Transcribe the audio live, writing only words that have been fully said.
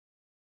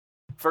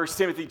First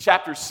Timothy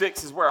chapter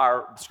 6 is where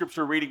our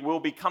scripture reading will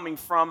be coming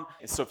from.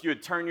 And so if you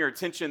would turn your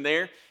attention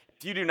there.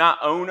 If you do not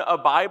own a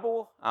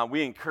Bible,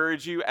 we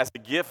encourage you as a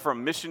gift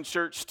from Mission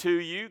Church to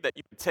you that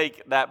you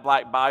take that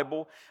black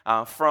Bible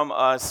from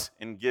us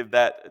and give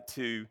that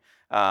to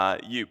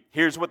you.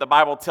 Here's what the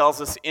Bible tells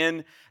us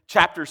in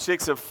chapter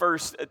 6 of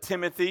First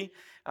Timothy.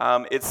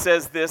 It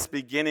says this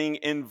beginning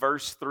in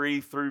verse 3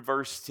 through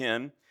verse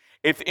 10.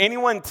 If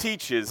anyone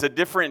teaches a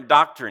different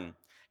doctrine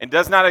and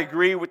does not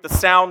agree with the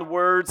sound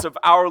words of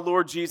our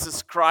Lord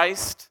Jesus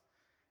Christ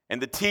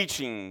and the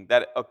teaching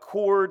that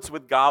accords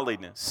with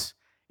godliness,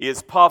 he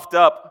is puffed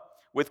up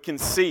with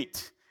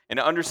conceit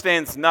and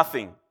understands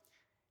nothing.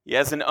 He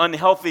has an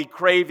unhealthy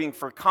craving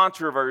for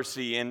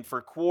controversy and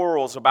for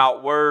quarrels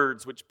about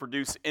words which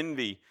produce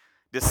envy,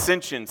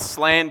 dissension,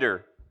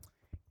 slander,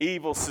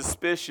 evil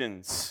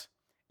suspicions,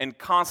 and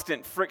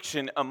constant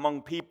friction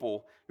among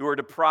people who are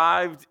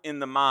depraved in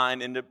the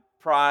mind and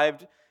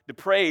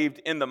depraved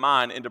in the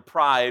mind and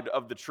deprived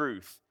of the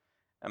truth,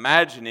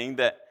 imagining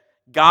that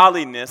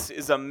godliness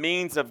is a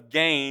means of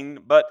gain,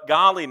 but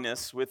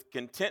godliness with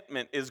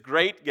contentment is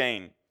great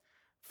gain.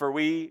 For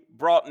we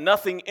brought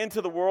nothing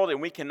into the world,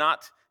 and we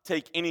cannot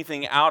take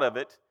anything out of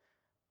it.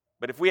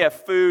 But if we have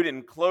food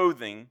and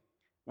clothing,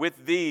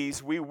 with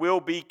these we will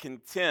be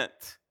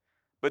content.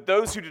 But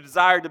those who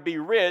desire to be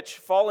rich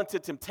fall into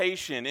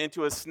temptation,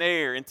 into a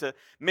snare, into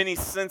many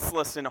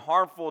senseless and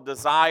harmful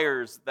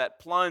desires that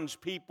plunge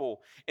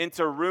people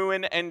into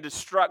ruin and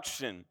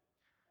destruction.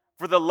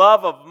 For the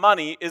love of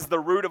money is the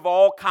root of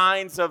all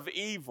kinds of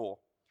evil.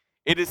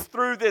 It is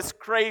through this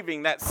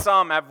craving that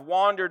some have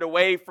wandered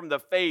away from the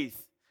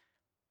faith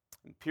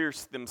and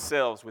pierced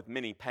themselves with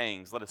many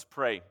pangs. Let us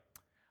pray.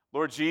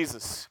 Lord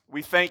Jesus,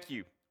 we thank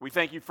you. We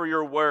thank you for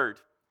your word.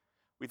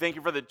 We thank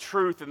you for the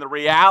truth and the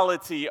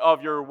reality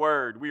of your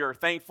word. We are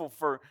thankful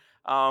for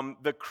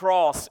the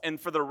cross and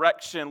for the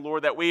resurrection,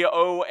 Lord, that we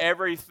owe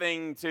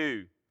everything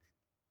to.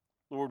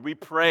 Lord, we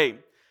pray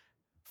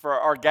for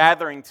our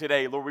gathering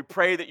today. Lord, we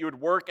pray that you would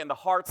work in the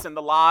hearts and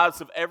the lives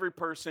of every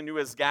person who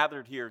has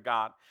gathered here,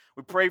 God.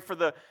 We pray for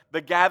the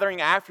gathering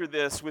after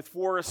this with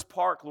Forest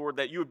Park, Lord,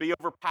 that you would be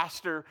over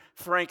Pastor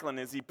Franklin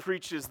as he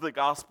preaches the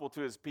gospel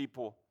to his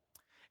people.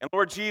 And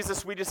Lord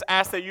Jesus, we just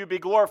ask that you be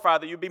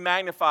glorified, that you be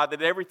magnified,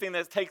 that everything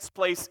that takes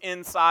place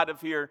inside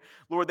of here,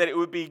 Lord, that it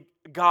would be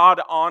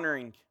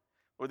God-honoring,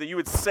 Lord, that you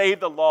would save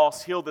the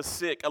lost, heal the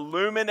sick,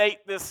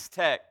 illuminate this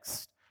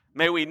text.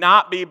 May we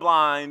not be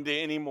blind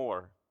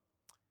anymore.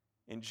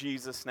 In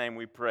Jesus' name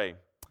we pray.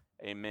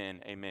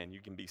 Amen. Amen.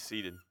 You can be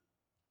seated.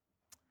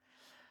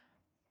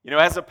 You know,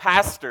 as a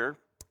pastor,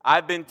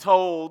 I've been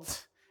told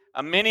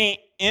many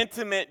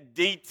intimate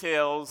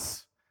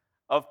details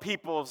of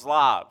people's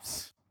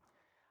lives.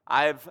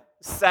 I've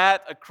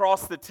sat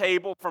across the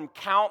table from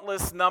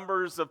countless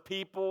numbers of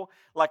people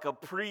like a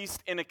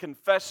priest in a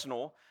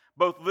confessional,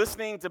 both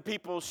listening to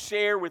people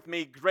share with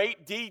me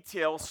great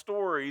detail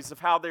stories of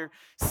how their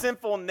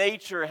sinful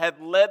nature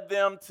had led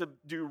them to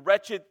do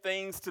wretched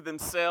things to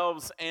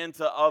themselves and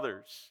to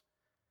others.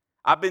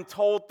 I've been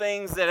told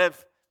things that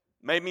have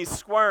made me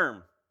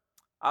squirm.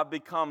 I've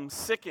become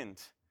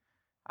sickened.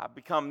 I've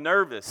become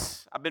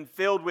nervous. I've been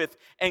filled with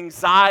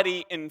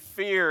anxiety and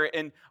fear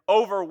and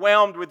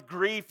overwhelmed with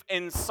grief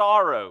and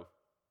sorrow.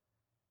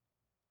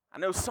 I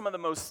know some of the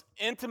most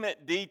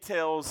intimate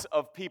details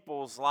of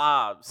people's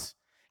lives,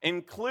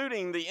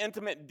 including the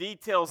intimate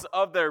details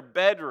of their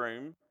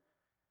bedroom,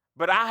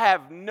 but I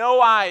have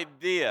no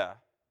idea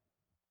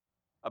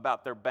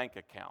about their bank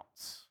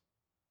accounts.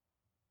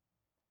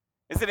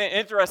 Isn't it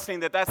interesting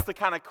that that's the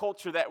kind of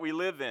culture that we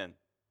live in?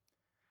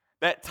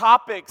 That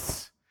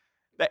topics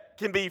that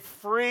can be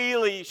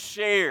freely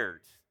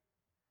shared.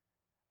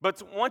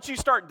 But once you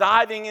start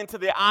diving into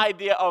the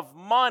idea of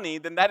money,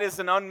 then that is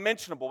an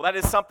unmentionable. That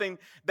is something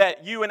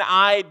that you and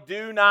I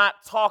do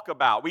not talk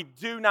about. We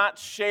do not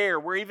share.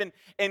 We're even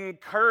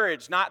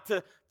encouraged not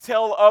to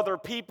tell other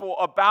people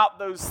about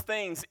those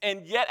things.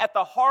 And yet at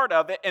the heart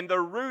of it and the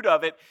root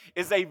of it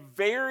is a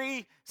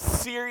very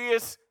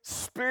serious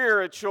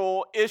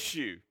spiritual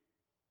issue.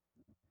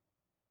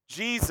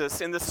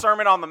 Jesus, in the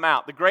Sermon on the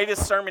Mount, the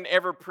greatest sermon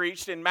ever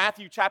preached, in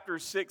Matthew chapter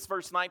 6,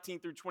 verse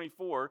 19 through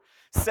 24,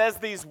 says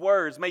these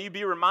words. May you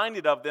be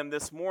reminded of them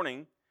this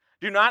morning.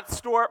 Do not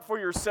store up for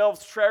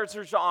yourselves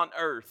treasures on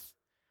earth,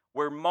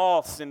 where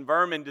moths and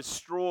vermin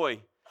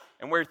destroy,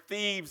 and where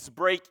thieves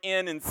break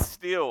in and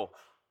steal.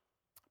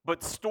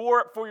 But store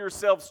up for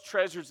yourselves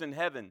treasures in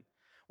heaven,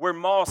 where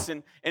moths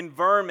and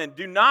vermin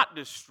do not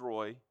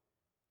destroy,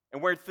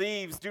 and where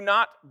thieves do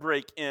not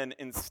break in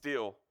and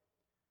steal.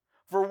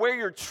 For where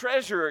your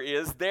treasure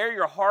is, there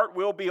your heart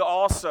will be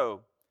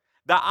also.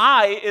 The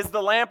eye is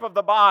the lamp of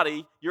the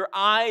body. If your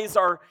eyes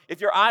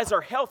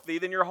are healthy,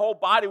 then your whole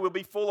body will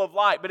be full of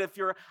light. But if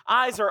your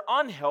eyes are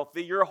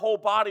unhealthy, your whole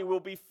body will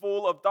be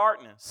full of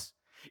darkness.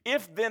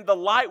 If then the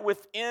light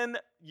within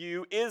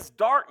you is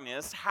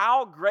darkness,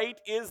 how great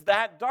is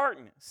that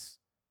darkness?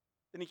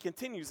 Then he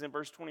continues in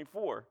verse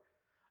 24.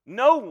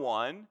 No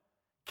one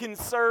can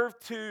serve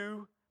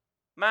two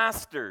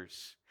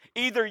masters.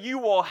 Either you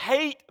will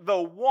hate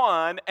the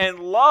one and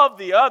love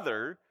the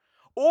other,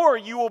 or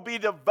you will be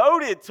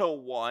devoted to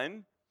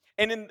one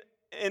and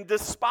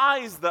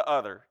despise the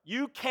other.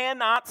 You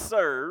cannot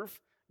serve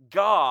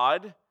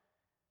God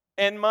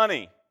and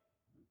money.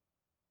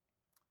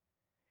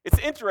 It's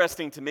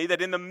interesting to me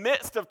that in the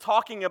midst of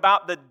talking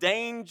about the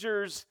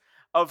dangers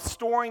of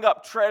storing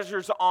up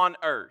treasures on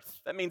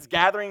earth, that means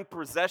gathering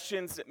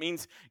possessions, it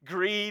means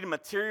greed,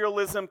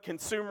 materialism,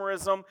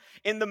 consumerism.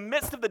 In the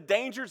midst of the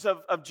dangers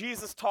of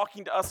Jesus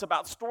talking to us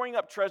about storing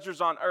up treasures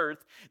on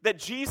earth, that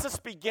Jesus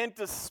began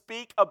to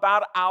speak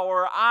about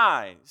our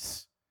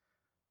eyes.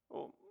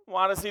 Well,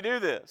 why does he do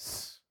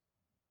this?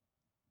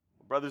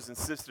 Brothers and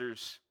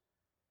sisters,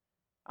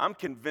 I'm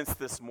convinced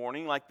this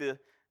morning, like the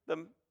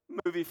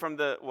movie from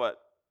the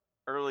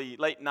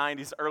late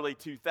 90s, early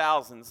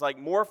 2000s, like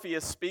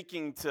Morpheus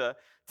speaking to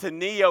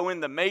Neo in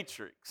the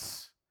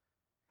Matrix.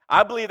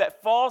 I believe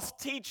that false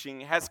teaching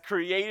has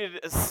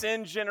created a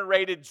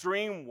sin-generated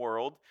dream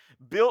world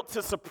built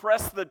to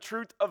suppress the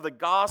truth of the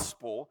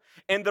gospel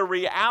and the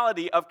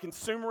reality of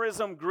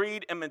consumerism,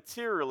 greed, and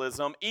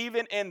materialism,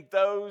 even in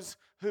those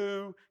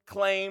who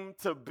claim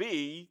to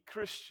be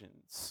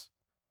Christians.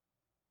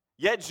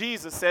 Yet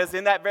Jesus says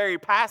in that very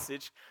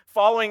passage,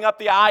 following up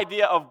the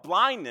idea of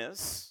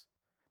blindness,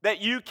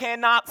 that you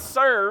cannot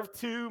serve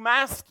two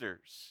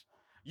masters.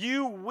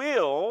 You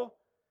will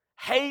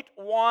hate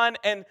one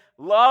and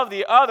love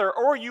the other,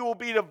 or you will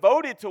be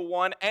devoted to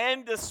one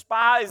and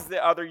despise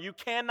the other. You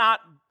cannot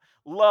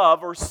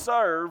love or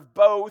serve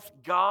both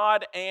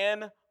God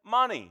and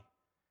money.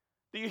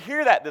 Do you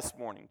hear that this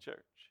morning, church?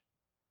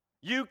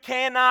 You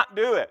cannot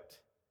do it.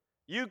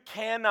 You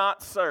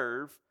cannot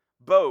serve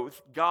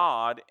both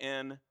God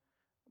and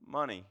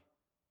money.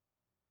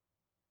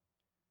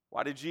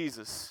 Why did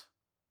Jesus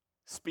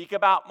speak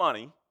about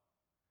money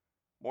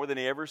more than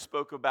he ever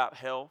spoke about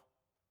hell,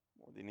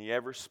 more than he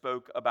ever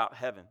spoke about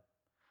heaven?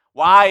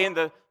 Why in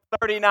the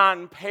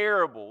 39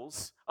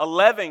 parables,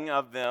 11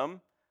 of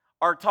them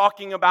are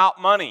talking about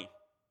money?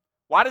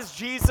 Why does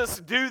Jesus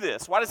do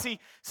this? Why does he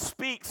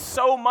speak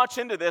so much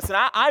into this? And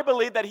I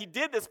believe that he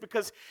did this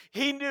because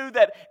he knew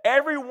that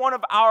every one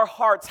of our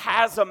hearts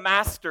has a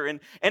master. And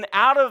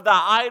out of the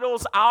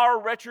idols our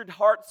wretched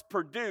hearts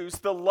produce,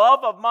 the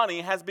love of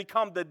money has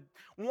become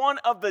one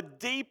of the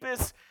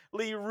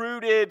deepestly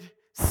rooted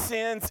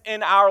sins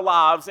in our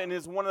lives and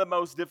is one of the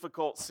most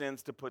difficult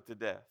sins to put to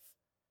death.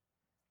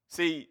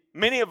 See,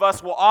 many of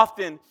us will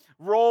often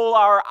roll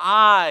our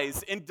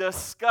eyes in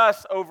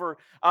disgust over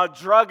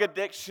drug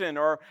addiction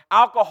or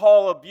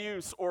alcohol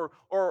abuse or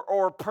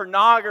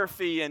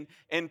pornography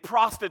and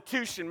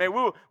prostitution. Man,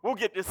 we'll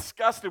get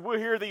disgusted. We'll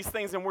hear these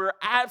things and we're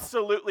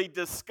absolutely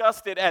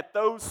disgusted at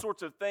those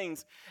sorts of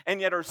things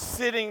and yet are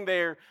sitting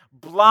there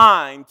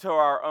blind to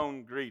our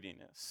own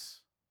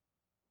greediness.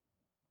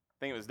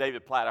 I think it was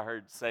David Platt I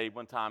heard say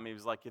one time, he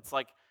was like, it's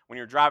like when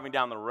you're driving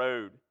down the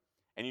road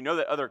and you know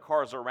that other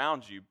cars are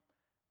around you,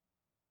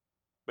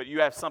 but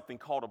you have something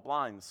called a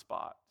blind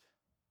spot.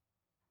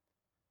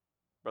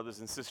 Brothers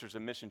and sisters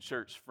in Mission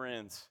Church,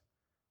 friends,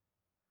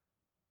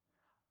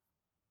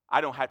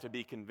 I don't have to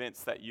be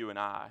convinced that you and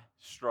I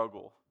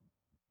struggle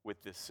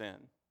with this sin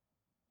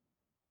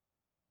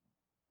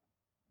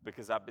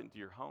because I've been to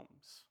your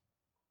homes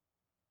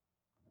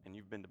and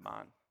you've been to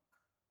mine.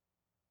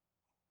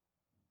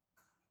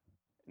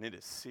 And it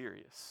is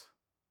serious.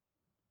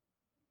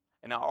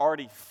 And I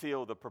already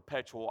feel the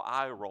perpetual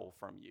eye roll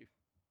from you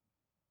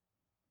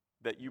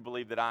that you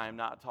believe that I am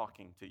not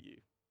talking to you.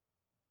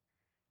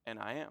 And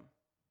I am,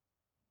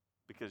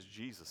 because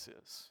Jesus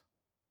is.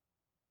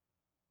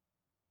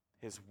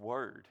 His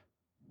word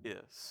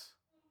is.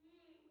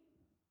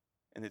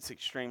 And it's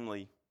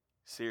extremely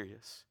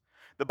serious.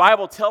 The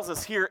Bible tells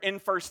us here in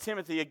 1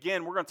 Timothy,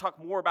 again, we're going to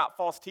talk more about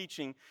false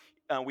teaching.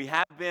 We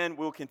have been,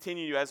 we'll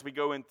continue as we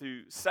go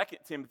into 2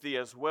 Timothy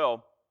as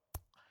well.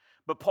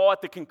 But Paul,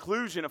 at the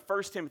conclusion of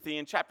 1 Timothy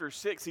in chapter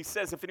 6, he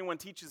says, if anyone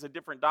teaches a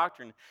different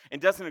doctrine and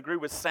doesn't agree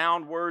with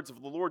sound words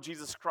of the Lord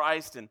Jesus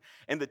Christ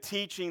and the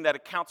teaching that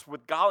accounts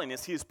with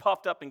godliness, he is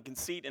puffed up in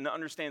conceit and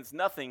understands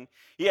nothing.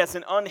 He has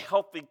an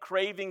unhealthy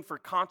craving for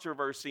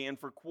controversy and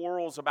for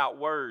quarrels about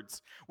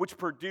words, which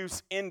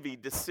produce envy,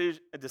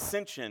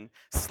 dissension,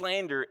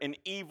 slander, and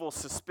evil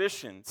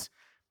suspicions,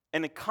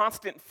 and a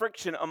constant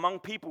friction among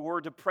people who are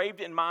depraved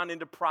in mind and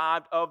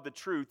deprived of the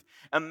truth,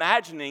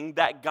 imagining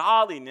that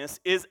godliness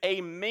is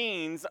a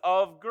means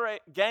of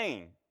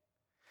gain.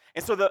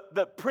 And so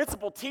the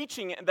principal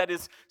teaching that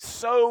is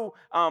so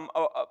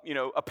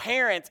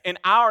apparent in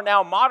our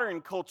now modern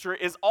culture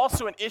is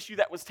also an issue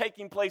that was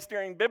taking place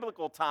during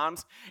biblical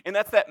times, and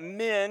that's that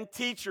men,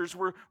 teachers,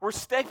 were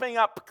stepping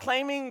up,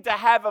 claiming to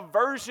have a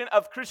version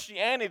of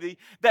Christianity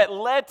that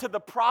led to the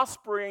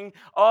prospering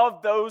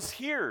of those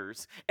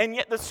hearers. And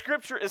yet the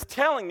Scripture is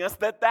telling us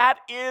that that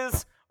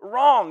is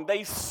wrong.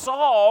 They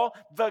saw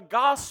the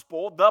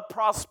gospel, the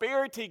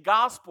prosperity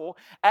gospel,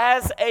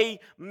 as a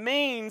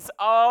means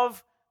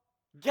of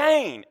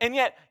gain. And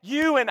yet,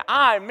 you and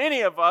I,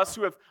 many of us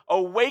who have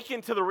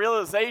awakened to the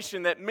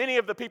realization that many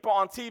of the people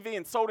on TV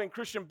and sold in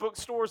Christian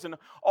bookstores and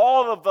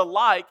all of the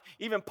like,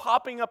 even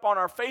popping up on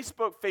our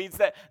Facebook feeds,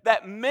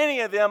 that many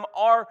of them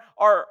are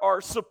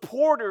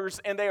supporters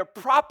and they are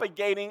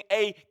propagating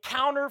a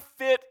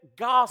counterfeit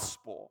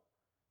gospel.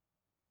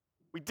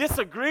 We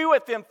disagree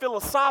with them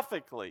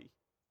philosophically,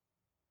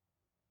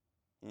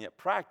 and yet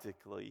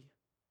practically,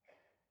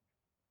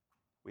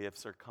 we have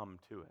succumbed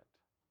to it.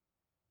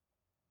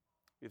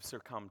 We've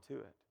succumbed to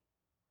it.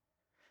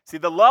 See,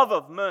 the love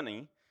of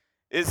money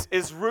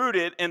is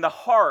rooted in the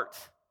heart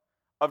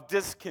of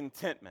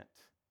discontentment.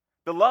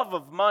 The love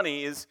of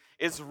money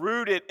is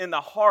rooted in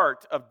the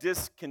heart of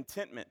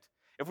discontentment.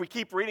 If we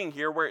keep reading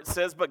here where it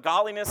says, but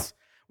godliness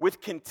with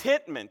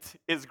contentment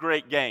is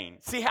great gain.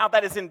 See how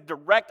that is in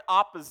direct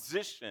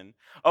opposition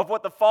of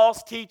what the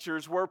false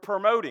teachers were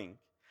promoting.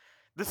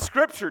 The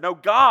Scripture, no,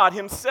 God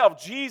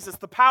Himself, Jesus,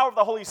 the power of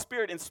the Holy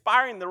Spirit,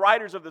 inspiring the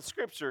writers of the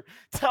Scripture,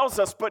 tells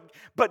us,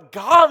 but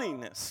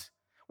godliness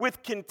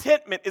with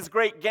contentment is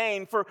great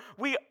gain, for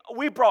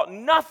we brought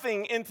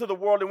nothing into the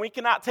world, and we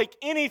cannot take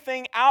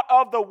anything out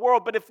of the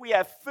world. But if we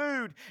have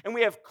food and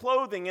we have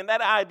clothing, and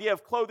that idea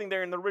of clothing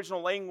there in the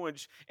original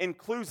language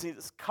includes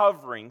its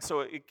covering,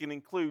 so it can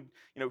include,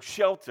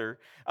 shelter.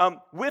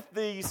 With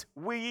these,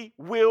 we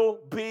will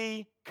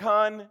be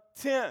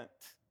content.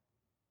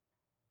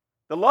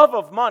 The love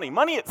of money.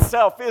 Money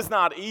itself is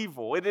not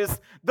evil. It is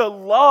the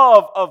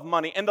love of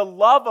money. And the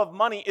love of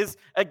money is,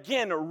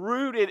 again,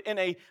 rooted in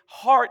a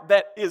heart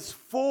that is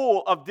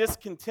full of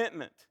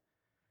discontentment.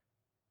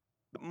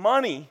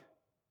 Money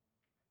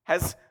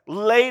has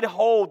laid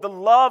hold. The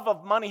love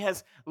of money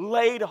has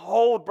laid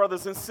hold,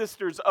 brothers and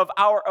sisters, of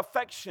our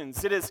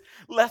affections. It has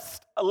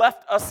left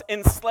us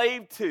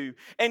enslaved to,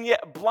 and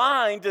yet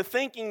blind to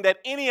thinking that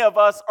any of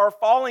us are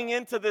falling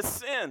into this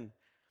sin.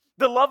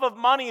 The love of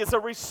money is a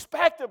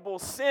respectable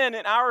sin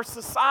in our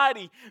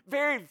society.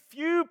 Very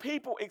few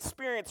people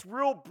experience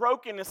real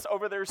brokenness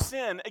over their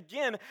sin.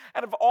 Again,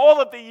 out of all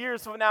of the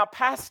years of now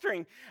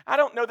pastoring, I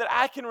don't know that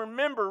I can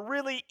remember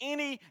really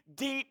any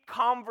deep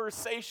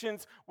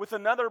conversations with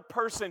another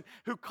person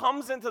who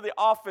comes into the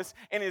office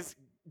and is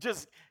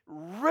just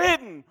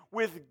ridden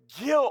with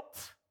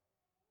guilt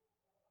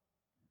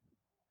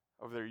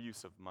over their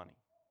use of money.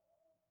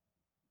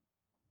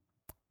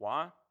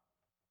 Why?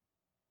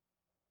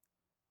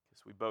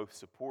 We both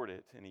support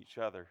it in each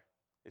other.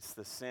 It's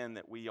the sin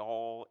that we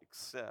all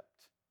accept.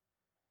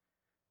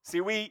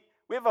 See, we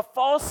have a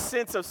false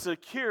sense of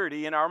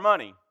security in our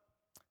money.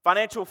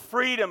 Financial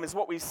freedom is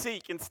what we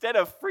seek instead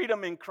of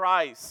freedom in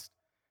Christ.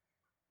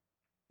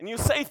 And you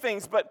say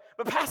things, but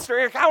Pastor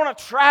Eric, I want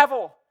to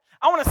travel.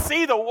 I want to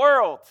see the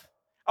world.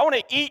 I want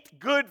to eat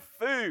good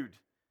food.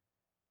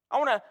 I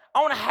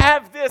want to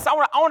have this. I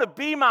want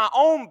to be my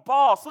own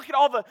boss. Look at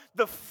all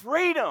the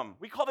freedom.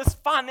 We call this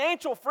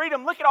financial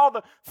freedom. Look at all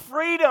the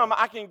freedom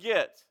I can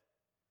get.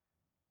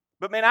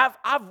 But man,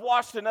 I've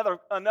watched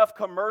enough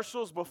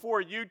commercials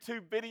before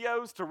YouTube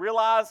videos to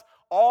realize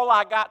all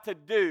I got to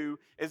do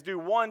is do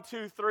 1,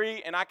 2,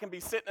 3, and I can be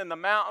sitting in the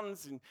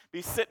mountains and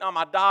be sitting on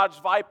my Dodge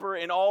Viper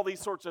and all these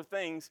sorts of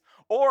things,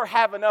 or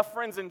have enough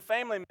friends and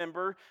family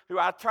member who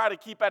I try to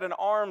keep at an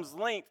arm's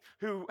length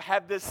who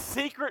have this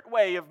secret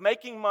way of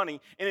making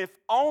money, and if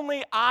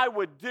only I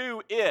would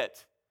do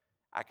it,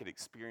 I could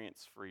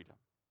experience freedom.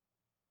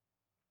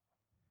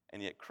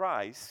 And yet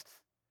Christ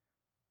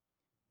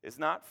is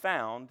not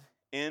found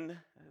in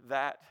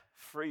that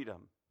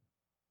freedom.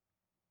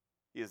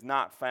 He is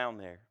not found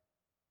there.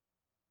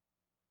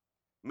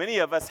 Many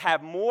of us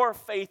have more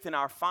faith in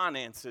our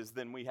finances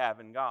than we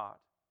have in God.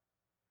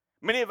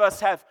 Many of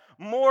us have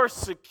more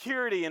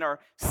security in our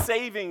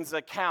savings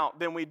account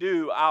than we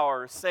do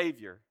our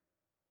Savior.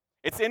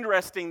 It's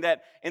interesting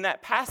that in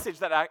that passage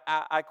that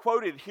I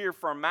quoted here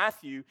from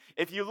Matthew,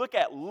 if you look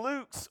at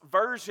Luke's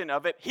version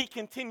of it, he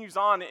continues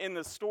on in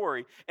the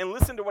story. And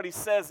listen to what he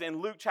says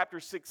in Luke chapter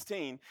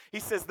 16. He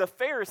says, the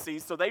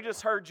Pharisees, so they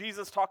just heard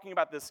Jesus talking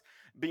about this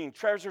being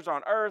treasures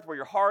on earth, where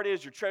your heart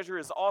is, your treasure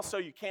is also.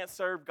 You can't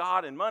serve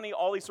God and money,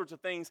 all these sorts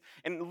of things.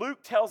 And Luke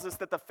tells us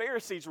that the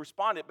Pharisees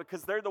responded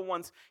because they're the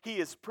ones he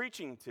is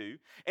preaching to.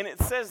 And it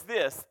says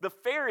this, the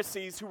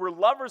Pharisees, who were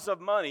lovers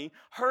of money,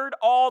 heard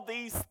all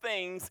these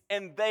things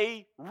and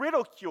they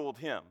ridiculed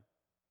him.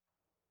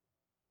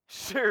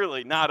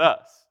 Surely not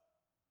us.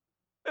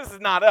 This is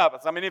not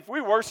us. I mean, if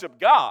we worship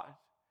God,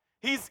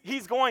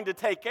 He's going to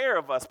take care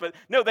of us. But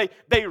no,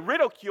 they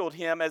ridiculed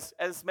him as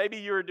maybe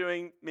you're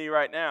doing me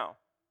right now.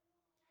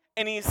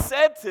 And he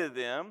said to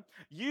them,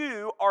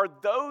 you are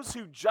those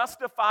who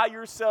justify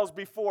yourselves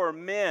before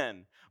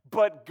men,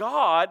 but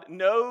God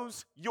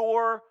knows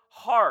your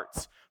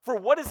hearts. For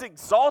what is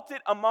exalted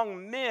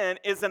among men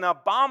is an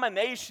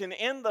abomination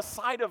in the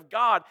sight of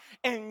God.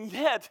 And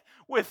yet,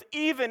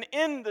 even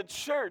in the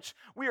church,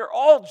 we are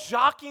all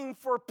jockeying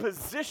for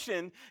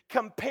position,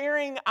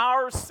 comparing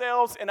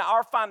ourselves and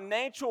our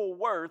financial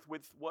worth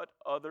with what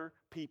other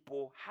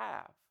people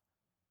have.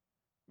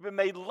 We've been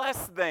made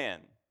less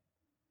than.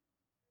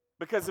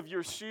 because of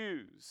your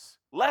shoes.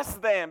 Less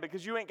than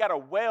because you ain't got a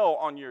well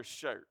on your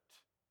shirt.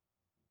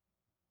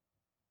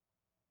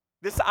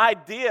 This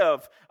idea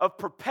of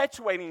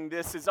perpetuating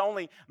this is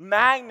only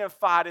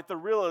magnified at the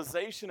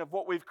realization of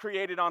what we've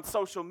created on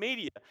social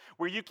media,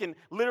 where you can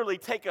literally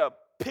take a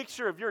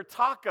picture of your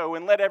taco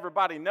and let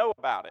everybody know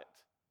about it.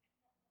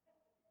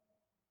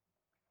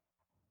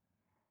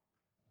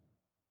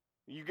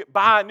 You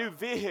buy a new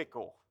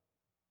vehicle.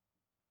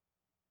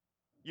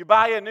 You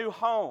buy a new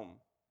home.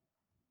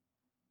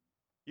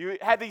 You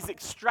have these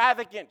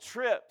extravagant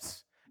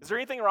trips. Is there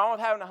anything wrong with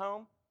having a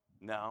home?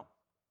 No.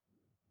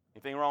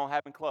 Anything wrong with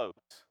having clothes?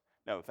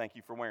 No, thank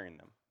you for wearing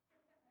them.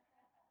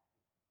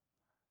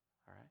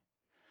 All right.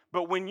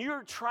 But when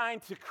you're trying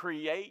to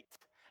create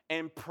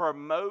and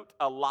promote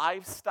a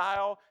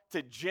lifestyle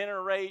to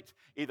generate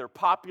either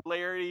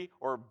popularity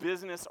or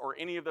business or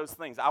any of those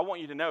things, I want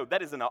you to know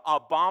that is an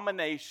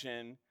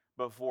abomination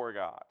before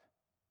God.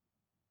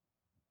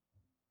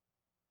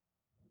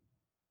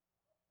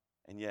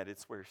 And yet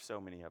it's where so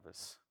many of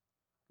us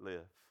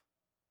live.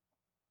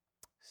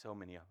 So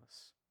many of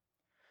us.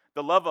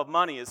 The love of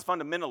money is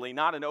fundamentally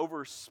not an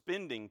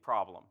overspending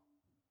problem.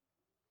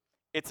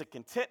 It's a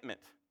contentment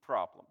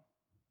problem.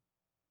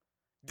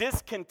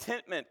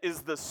 Discontentment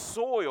is the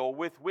soil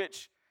with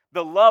which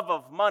the love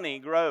of money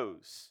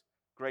grows.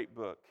 Great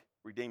book,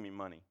 Redeeming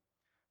Money,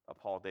 by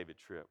Paul David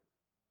Tripp.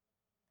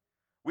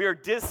 We are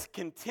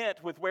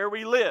discontent with where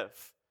we live.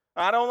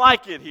 I don't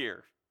like it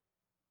here.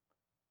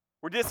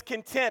 We're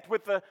discontent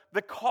with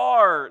the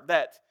car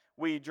that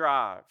we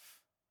drive,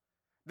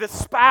 the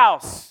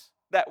spouse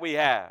that we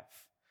have,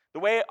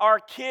 the way our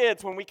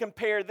kids, when we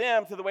compare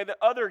them to the way that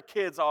other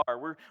kids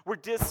are, we're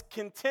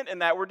discontent in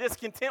that. We're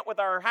discontent with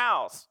our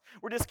house.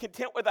 We're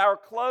discontent with our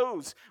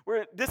clothes.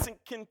 We're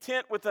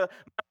discontent with the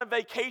amount of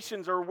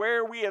vacations or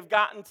where we have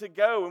gotten to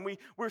go. And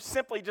we're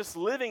simply just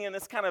living in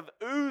this kind of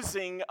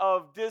oozing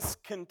of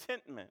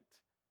discontentment.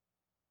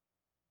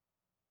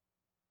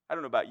 I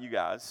don't know about you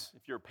guys.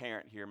 If you're a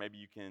parent here, maybe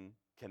you can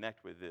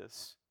connect with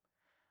this.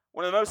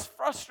 One of the most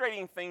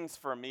frustrating things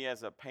for me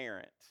as a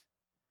parent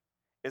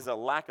is a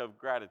lack of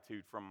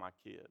gratitude from my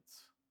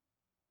kids.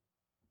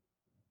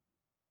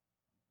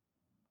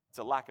 It's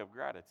a lack of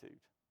gratitude.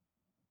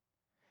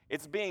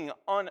 It's being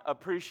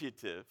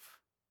unappreciative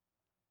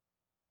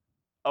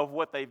of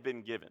what they've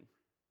been given.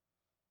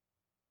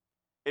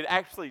 It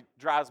actually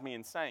drives me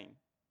insane.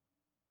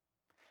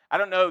 I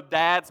don't know,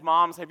 dads,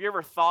 moms, have you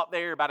ever thought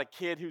there about a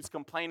kid who's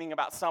complaining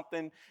about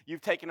something?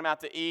 You've taken them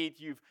out to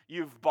eat,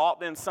 you've bought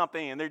them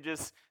something, and they're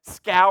just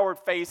scoured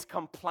face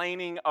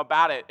complaining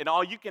about it. And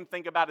all you can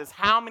think about is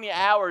how many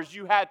hours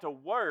you had to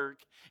work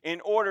in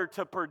order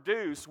to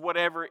produce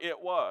whatever it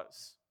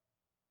was.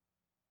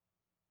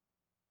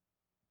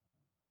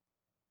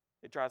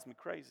 It drives me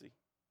crazy.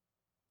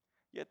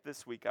 Yet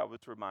this week I was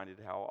reminded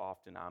how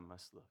often I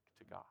must look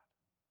to God.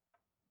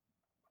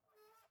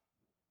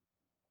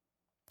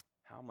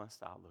 How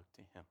must I look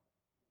to Him?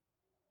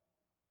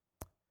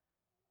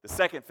 The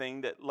second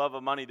thing that love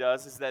of money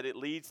does is that it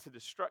leads to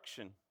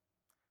destruction.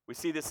 We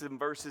see this in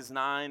verses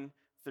 9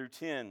 through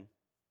 10.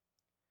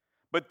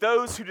 But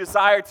those who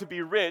desire to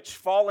be rich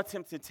fall into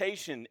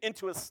temptation,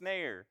 into a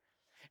snare,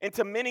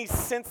 into many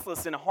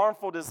senseless and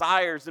harmful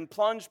desires, and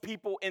plunge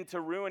people into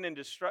ruin and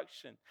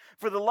destruction.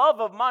 For the love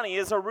of money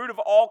is a root of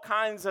all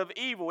kinds of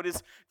evil. It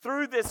is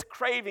through this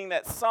craving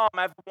that some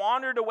have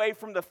wandered away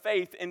from the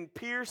faith and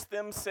pierced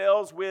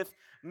themselves with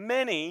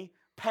many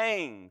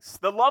pangs.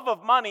 The love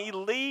of money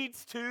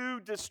leads to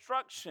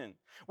destruction.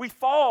 We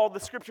fall, the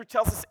scripture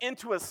tells us,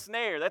 into a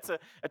snare. That's a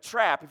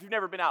trap. If you've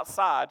never been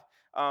outside,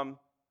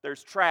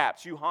 there's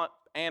traps. You hunt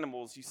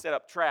animals, you set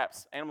up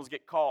traps. Animals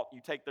get caught,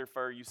 you take their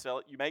fur, you sell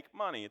it, you make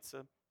money. It's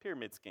a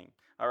pyramid scheme,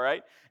 all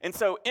right? And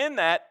so in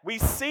that, we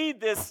see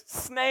this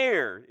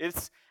snare.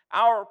 It's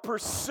our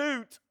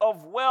pursuit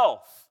of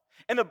wealth.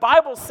 And the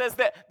Bible says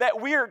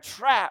that we are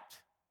trapped.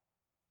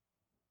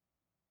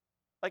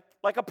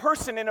 Like a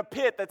person in a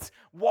pit that's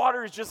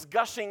water is just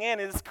gushing in.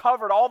 It is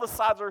covered. All the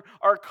sides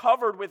are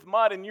covered with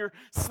mud, and you're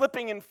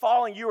slipping and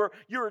falling. You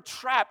are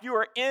trapped. You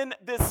are in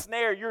this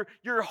snare.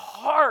 Your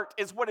heart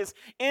is what is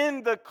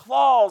in the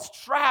claws,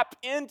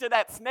 trapped into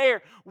that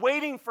snare,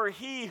 waiting for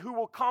he who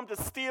will come to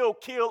steal,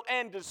 kill,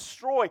 and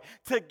destroy,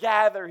 to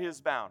gather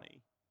his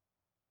bounty.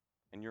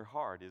 And your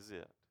heart is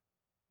it.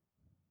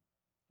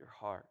 Your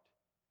heart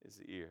is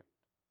it.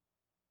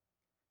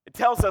 It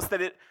tells us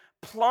that it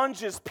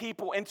plunges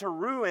people into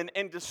ruin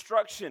and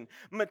destruction.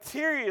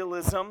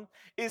 Materialism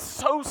is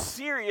so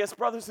serious,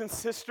 brothers and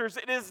sisters,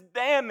 it is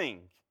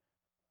damning.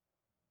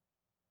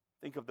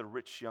 Think of the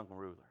rich young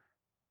ruler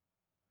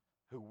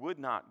who would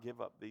not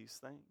give up these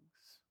things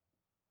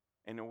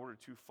in order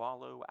to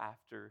follow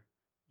after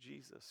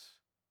Jesus.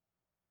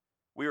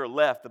 We are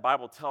left, the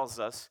Bible tells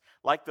us,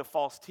 like the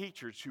false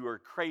teachers who are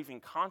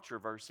craving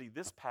controversy.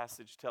 This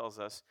passage tells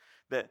us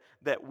that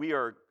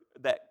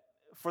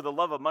for the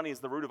love of money is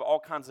the root of all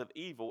kinds of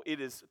evil.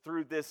 It is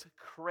through this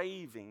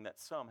craving that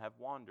some have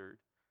wandered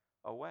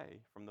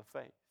away from the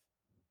faith.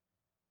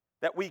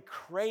 That we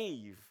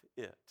crave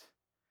it.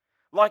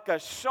 like a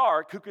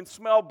shark who can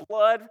smell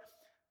blood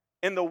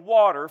in the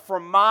water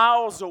from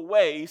miles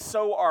away,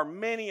 so are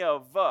many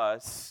of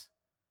us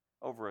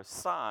over a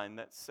sign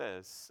that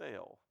says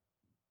sail.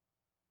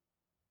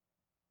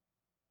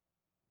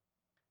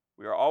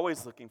 We are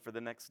always looking for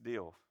the next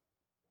deal,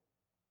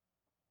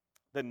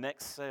 the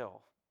next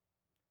sale.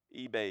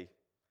 eBay,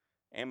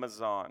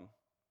 Amazon,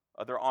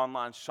 other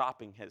online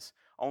shopping has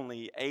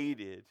only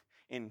aided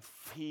in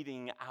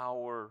feeding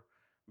our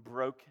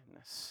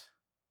brokenness.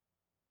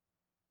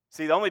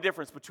 See, the only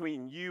difference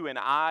between you and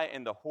I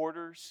and the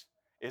hoarders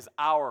is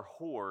our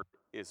hoard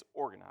is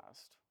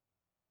organized.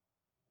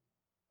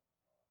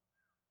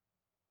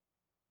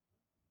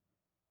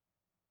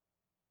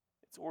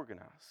 It's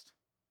organized.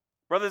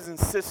 Brothers and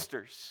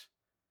sisters,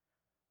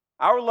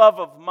 our love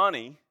of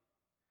money,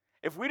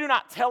 if we do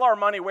not tell our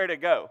money where to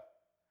go,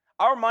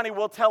 our money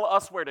will tell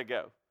us where to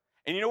go.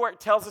 And you know where it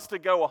tells us to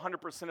go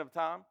 100% of the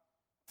time?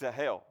 To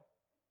hell.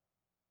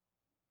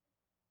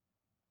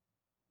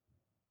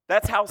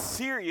 That's how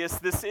serious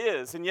this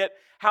is, and yet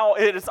how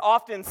it is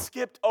often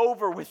skipped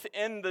over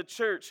within the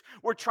church.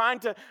 We're trying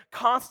to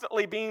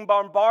constantly being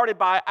bombarded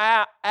by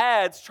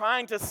ads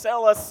trying to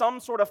sell us some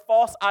sort of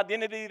false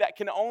identity that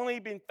can only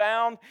be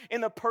found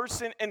in the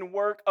person and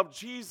work of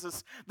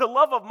Jesus. The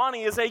love of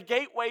money is a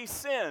gateway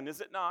sin, is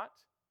it not?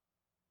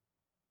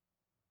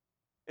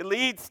 It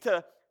leads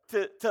to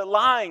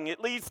lying,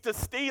 it leads to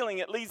stealing,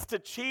 it leads to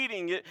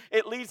cheating,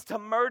 it leads to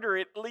murder,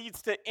 it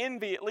leads to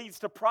envy, it leads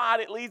to pride,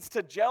 it leads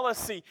to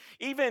jealousy.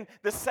 Even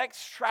the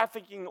sex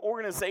trafficking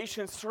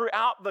organizations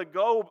throughout the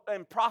globe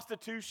and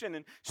prostitution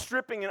and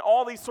stripping and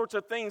all these sorts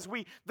of things,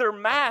 they're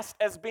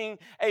masked as being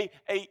a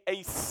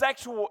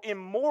sexual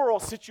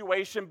immoral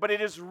situation, but it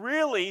is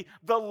really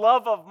the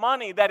love of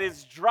money that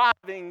is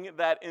driving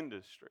that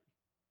industry.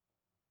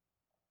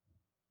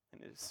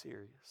 And it is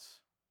serious.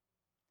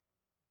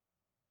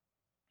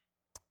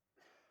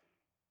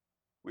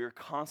 We are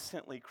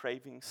constantly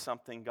craving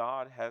something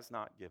God has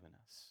not given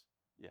us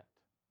yet.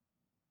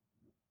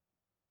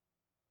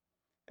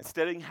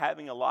 Instead of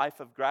having a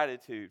life of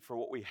gratitude for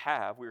what we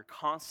have, we are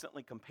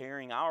constantly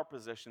comparing our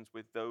possessions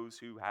with those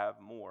who have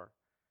more.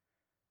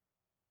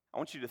 I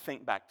want you to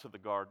think back to the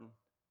garden.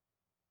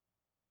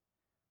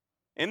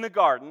 In the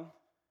garden,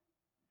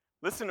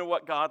 listen to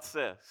what God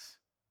says.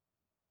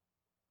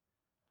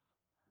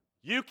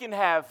 You can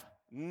have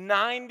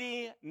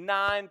 99%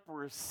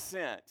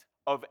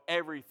 of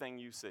everything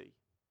you see.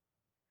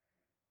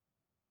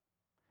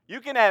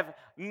 You can have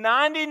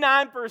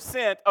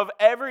 99% of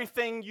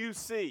everything you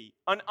see,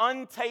 an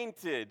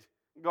untainted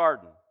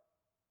garden.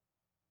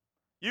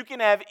 You can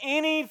have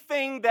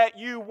anything that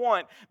you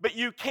want, but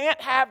you can't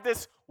have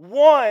this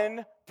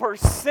 1%.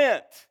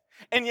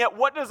 And yet,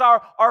 what does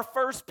our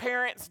first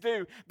parents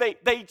do?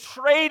 They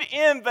trade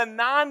in the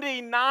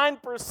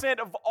 99%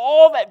 of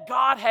all that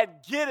God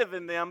had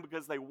given them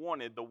because they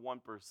wanted the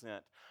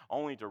 1%,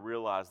 only to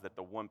realize that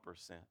the 1%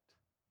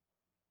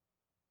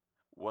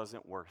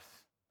 wasn't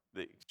worth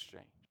the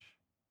exchange.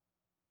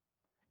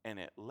 And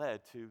it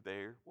led to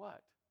their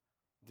what?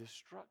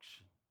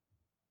 Destruction.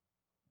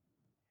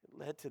 It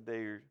led to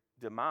their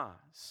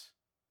demise.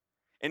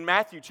 In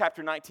Matthew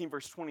chapter 19,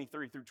 verse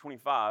 23 through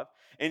 25,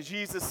 and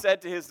Jesus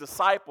said to his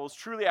disciples,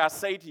 "Truly I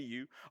say to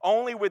you,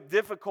 only with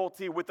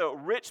difficulty with a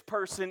rich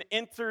person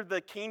enter the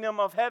kingdom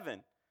of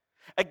heaven.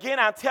 Again,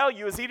 I tell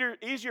you, it's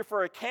easier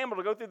for a camel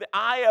to go through the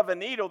eye of a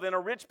needle than a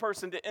rich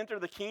person to enter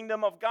the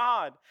kingdom of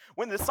God."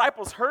 When the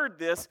disciples heard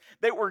this,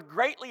 they were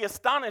greatly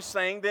astonished,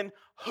 saying, "Then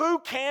who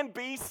can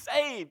be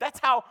saved?" That's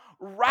how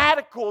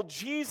radical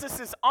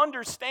Jesus'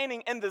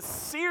 understanding and the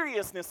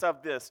seriousness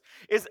of this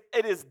is.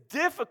 It is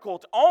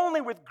difficult. Only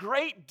with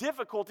great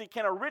difficulty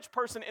can a rich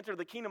person enter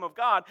the kingdom of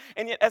God.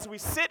 And yet, as we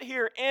sit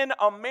here in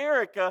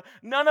America,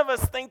 none of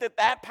us think that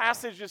that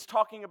passage is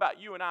talking about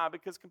you and I,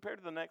 because compared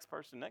to the next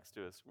person next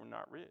to us, we're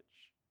not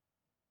rich.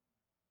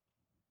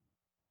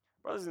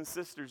 Brothers and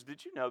sisters,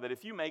 did you know that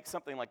if you make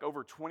something like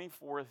over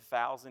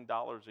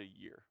 $24,000 a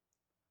year,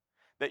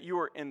 that you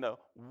are in the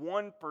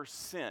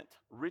 1%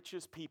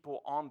 richest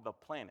people on the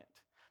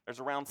planet? There's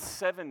around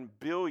 7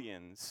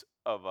 billion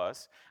of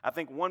us. I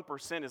think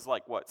 1% is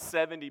like what,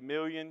 70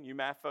 million? You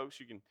math folks,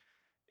 you can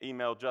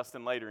email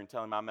Justin later and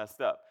tell him I messed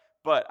up.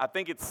 But I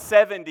think it's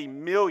 70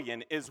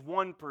 million is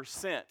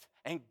 1%.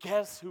 And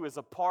guess who is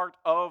a part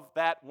of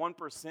that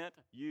 1%?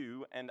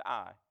 You and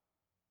I.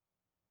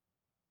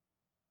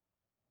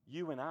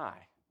 You and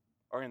I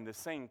are in the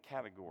same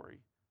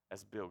category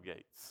as Bill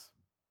Gates.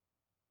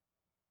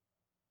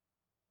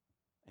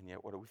 And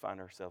yet, what do we find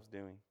ourselves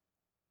doing?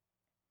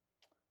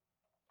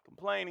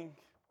 Complaining,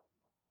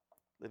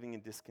 living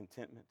in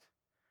discontentment.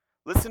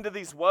 Listen to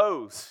these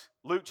woes.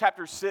 Luke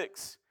chapter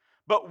 6.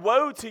 "But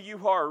woe to you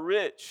who are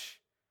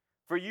rich,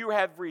 for you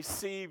have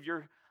received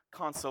your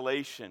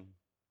consolation."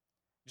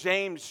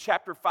 James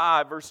chapter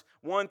 5, verse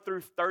 1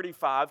 through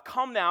 35.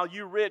 Come now,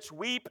 you rich,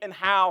 weep and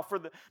howl for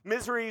the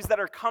miseries that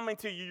are coming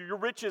to you. Your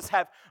riches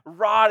have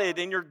rotted,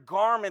 and your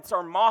garments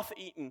are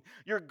moth-eaten.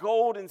 Your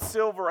gold and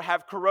silver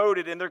have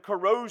corroded, and their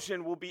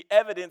corrosion will be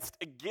evidenced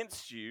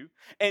against you,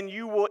 and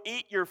you will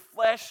eat your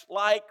flesh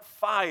like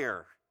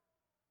fire.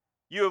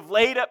 You have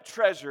laid up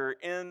treasure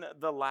in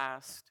the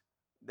last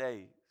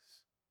days.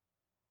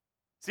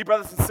 See,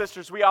 brothers and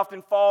sisters, we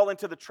often fall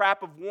into the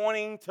trap of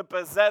wanting to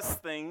possess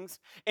things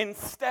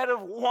instead of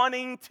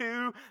wanting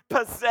to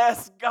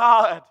possess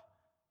God.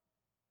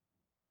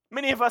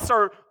 Many of us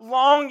are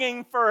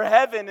longing for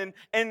heaven,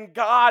 and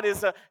God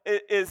is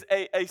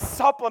a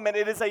supplement.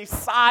 It is a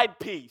side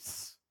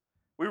piece.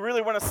 We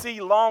really want to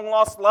see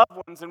long-lost loved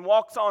ones and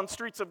walks on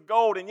streets of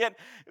gold, and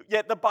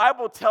yet the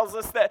Bible tells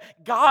us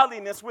that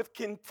godliness with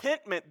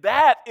contentment,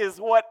 that is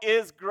what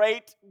is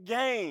great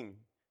gain.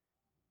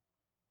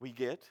 We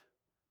get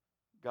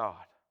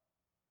God.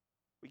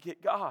 We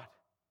get God.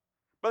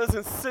 Brothers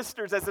and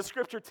sisters, as the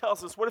scripture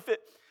tells us, what if it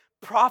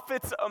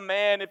profits a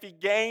man if he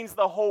gains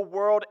the whole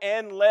world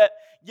and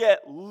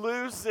yet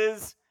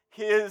loses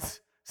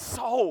his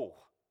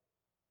soul?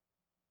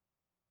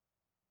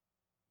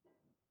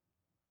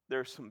 There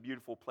are some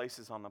beautiful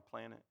places on the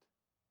planet.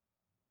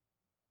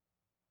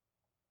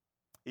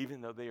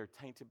 Even though they are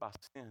tainted by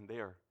sin, they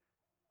are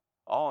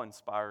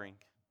awe-inspiring.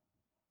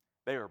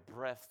 They are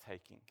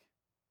breathtaking.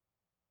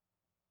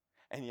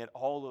 And yet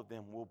all of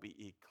them will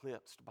be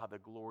eclipsed by the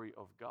glory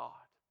of God.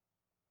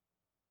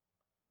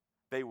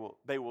 They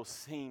will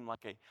seem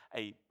like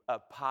a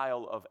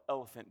pile of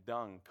elephant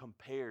dung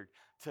compared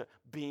to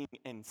being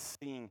and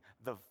seeing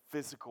the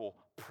physical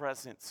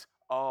presence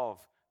of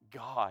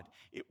God.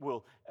 It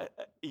will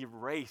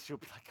erase. You'll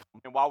be like, oh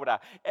man, why would I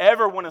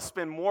ever want to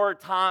spend more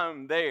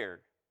time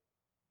there?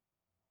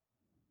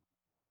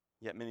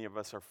 Yet many of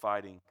us are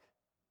fighting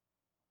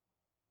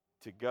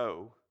to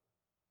go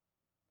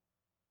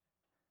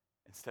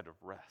instead of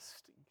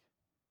resting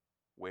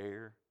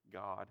where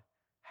God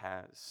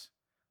has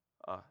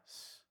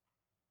us.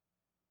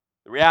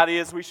 The reality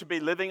is we should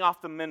be living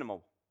off the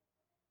minimal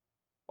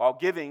while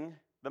giving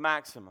the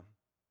maximum.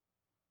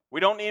 We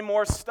don't need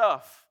more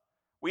stuff.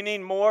 We need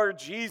more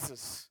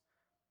Jesus.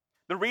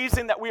 The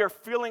reason that we are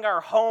filling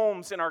our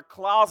homes and our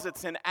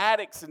closets and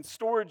attics and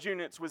storage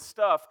units with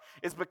stuff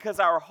is because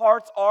our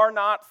hearts are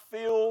not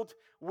filled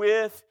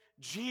with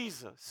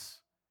Jesus.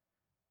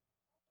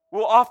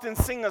 We'll often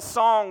sing a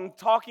song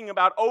talking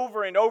about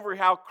over and over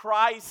how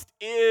Christ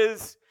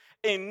is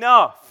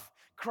enough.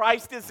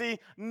 Christ is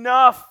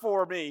enough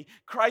for me.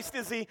 Christ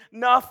is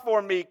enough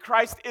for me.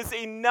 Christ is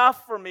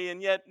enough for me.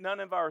 And yet none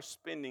of our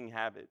spending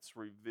habits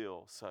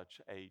reveal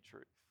such a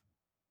truth.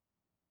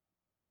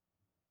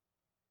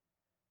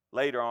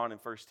 Later on in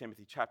 1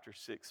 Timothy chapter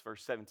 6,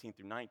 verse 17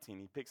 through 19,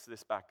 he picks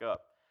this back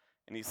up.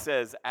 And he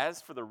says,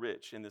 as for the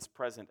rich in this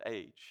present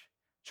age,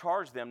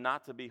 charge them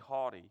not to be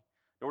haughty,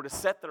 nor to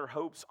set their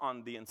hopes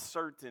on the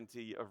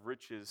uncertainty of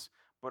riches,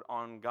 but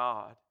on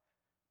God,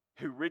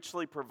 who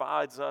richly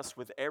provides us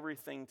with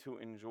everything to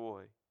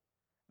enjoy.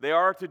 They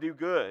are to do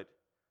good,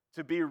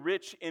 to be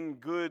rich in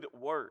good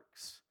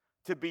works,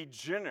 to be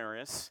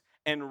generous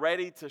and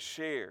ready to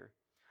share,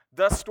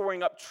 thus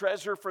storing up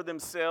treasure for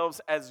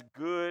themselves as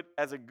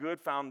a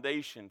good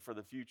foundation for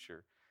the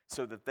future,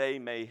 so that they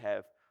may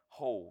have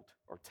hold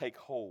or take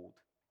hold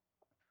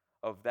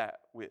of that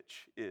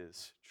which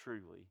is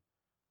truly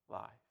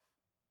life.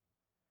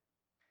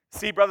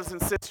 See, brothers and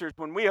sisters,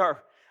 when we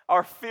are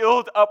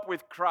filled up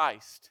with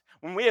Christ,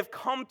 when we have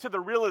come to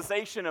the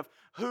realization of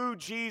who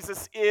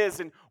Jesus is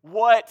and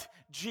what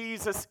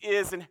Jesus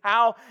is and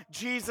how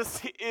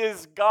Jesus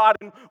is God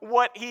and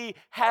what He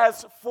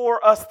has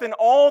for us, then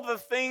all the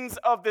things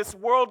of this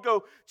world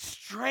go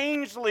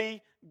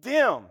strangely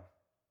dim.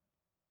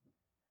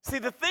 See,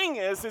 the thing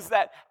is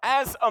that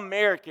as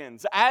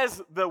Americans,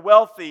 as the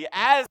wealthy,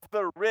 as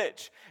the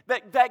rich,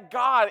 that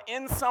God,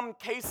 in some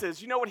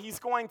cases, you know what He's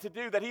going to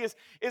do? That He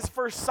is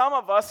for some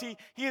of us, He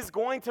is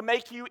going to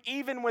make you,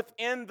 even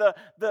within the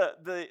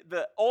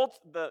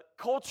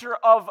culture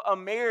of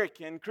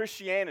American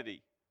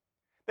Christianity,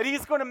 that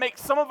He's going to make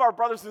some of our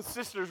brothers and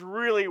sisters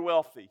really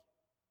wealthy.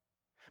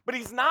 But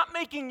He's not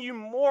making you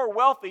more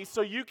wealthy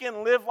so you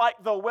can live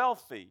like the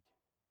wealthy.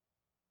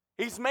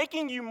 He's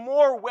making you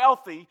more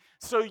wealthy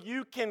so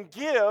you can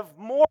give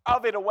more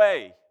of it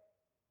away.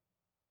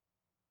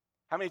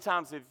 How many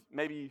times have,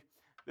 maybe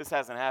this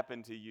hasn't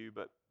happened to you,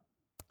 but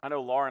I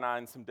know Laura and I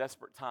in some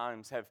desperate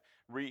times have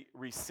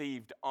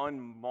received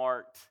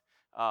unmarked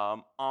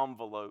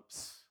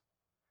envelopes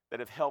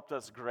that have helped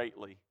us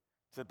greatly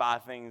to buy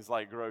things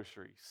like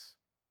groceries.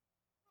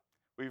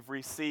 We've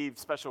received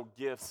special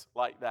gifts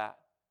like that.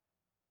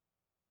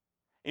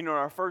 You know,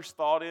 our first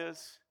thought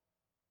is,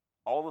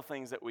 all the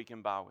things that we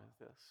can buy with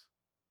this.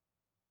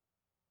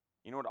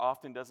 You know what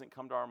often doesn't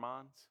come to our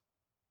minds?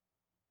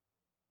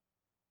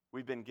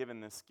 We've been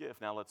given this gift,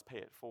 now let's pay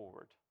it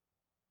forward.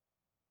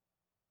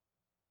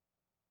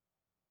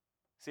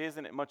 See,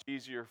 isn't it much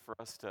easier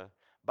for us to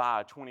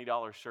buy a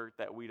 $20 shirt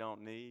that we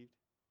don't need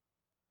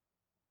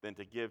than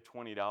to give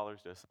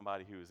 $20 to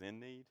somebody who is in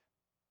need?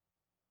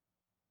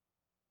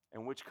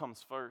 And which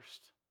comes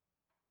first?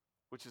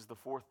 Which is the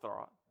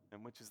forethought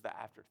and which is the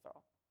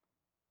afterthought?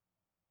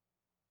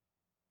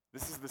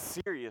 This is the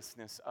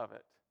seriousness of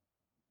it.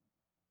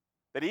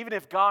 That even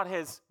if God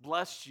has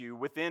blessed you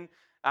within,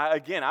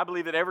 again, I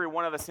believe that every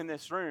one of us in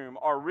this room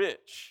are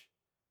rich.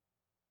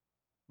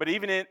 But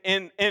even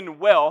in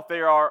wealth,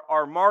 there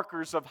are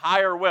markers of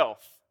higher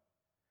wealth.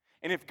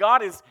 And if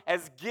God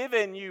has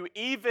given you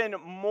even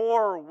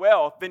more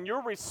wealth, then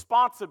your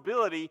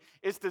responsibility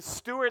is to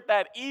steward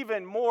that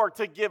even more,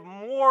 to give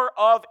more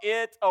of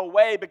it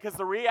away. Because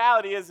the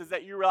reality is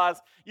that you realize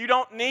you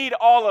don't need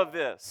all of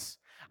this.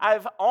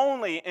 I've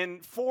only,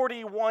 in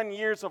 41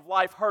 years of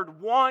life,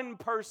 heard one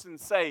person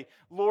say,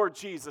 Lord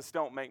Jesus,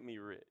 don't make me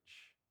rich.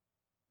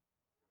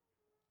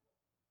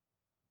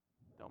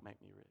 Don't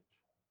make me rich.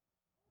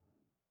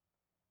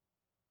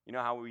 You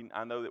know how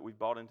I know that we've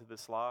bought into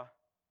this lie?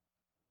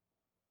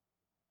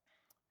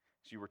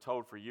 Because you were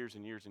told for years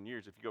and years and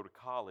years, if you go to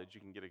college,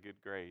 you can get a good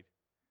grade,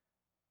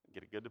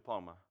 get a good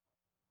diploma,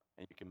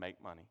 and you can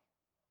make money.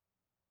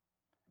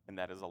 And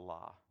that is a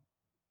lie.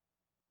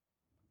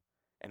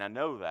 And I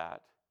know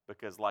that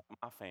because, like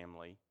my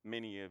family,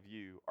 many of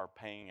you are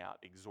paying out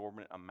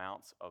exorbitant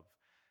amounts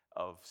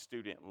of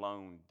student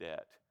loan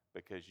debt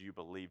because you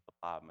believe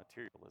the lie of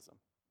materialism.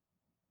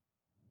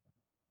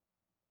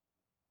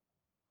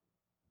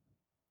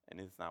 And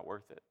it's not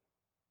worth it.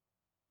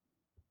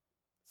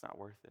 It's not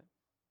worth it.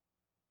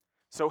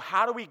 So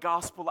how do we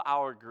gospel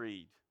our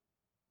greed?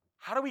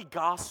 How do we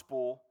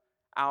gospel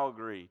our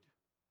greed?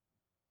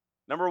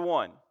 Number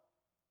one,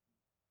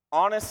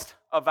 honest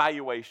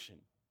evaluation.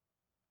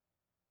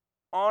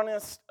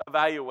 Honest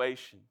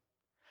evaluation.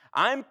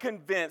 I'm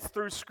convinced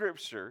through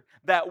Scripture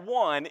that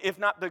one, if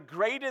not the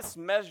greatest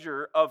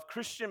measure of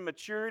Christian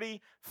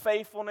maturity,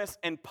 faithfulness,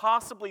 and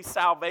possibly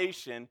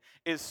salvation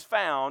is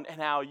found in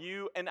how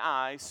you and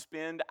I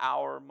spend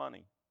our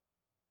money.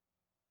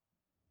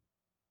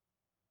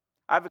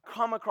 I've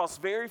come across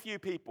very few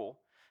people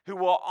who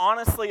will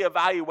honestly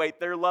evaluate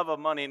their love of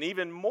money, and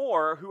even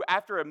more who,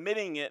 after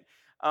admitting it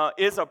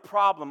is a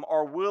problem,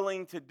 are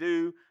willing to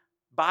do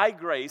by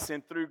grace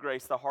and through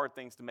grace the hard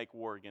things to make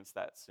war against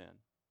that sin.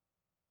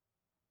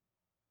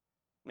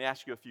 Let me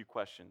ask you a few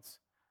questions.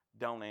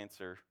 Don't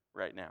answer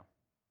right now.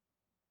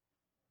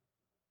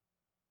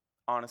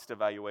 Honest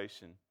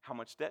evaluation. How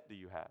much debt do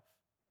you have?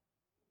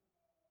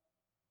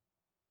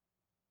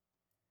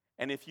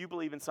 And if you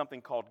believe in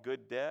something called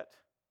good debt,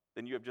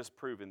 then you have just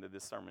proven that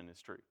this sermon is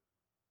true.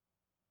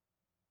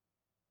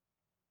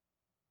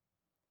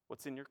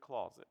 What's in your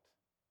closet?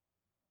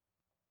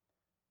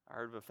 I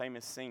heard of a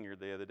famous singer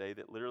the other day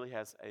that literally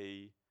has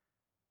a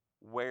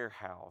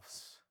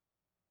warehouse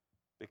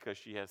because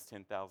she has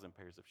 10,000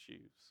 pairs of shoes.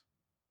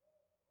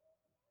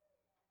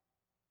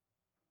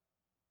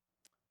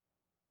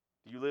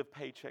 Do you live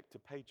paycheck to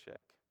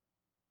paycheck?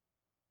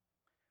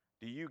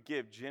 Do you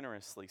give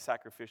generously,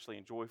 sacrificially,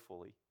 and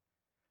joyfully?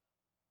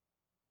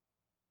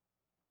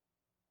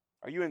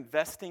 Are you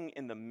investing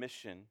in the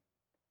mission,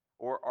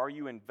 or are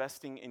you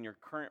investing in your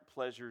current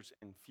pleasures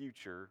and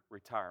future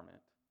retirement?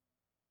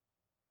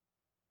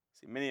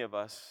 See, many of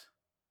us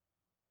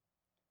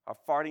are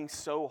fighting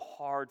so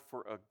hard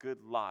for a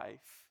good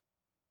life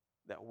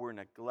that we're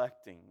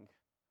neglecting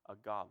a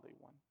godly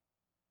one.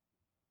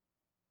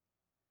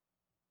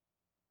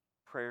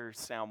 Prayers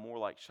sound more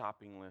like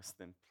shopping lists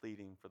than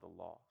pleading for the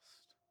lost.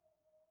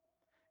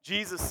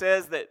 Jesus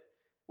says that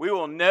we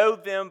will know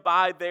them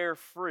by their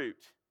fruit.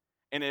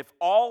 And if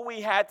all we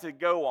had to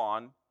go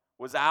on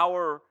was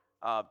our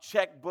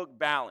checkbook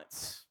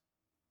balance,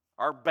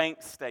 our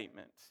bank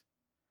statement,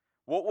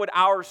 what would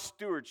our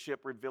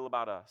stewardship reveal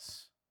about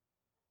us?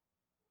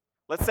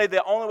 Let's say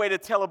the only way to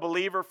tell a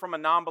believer from a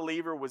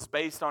non-believer was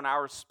based on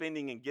our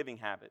spending and giving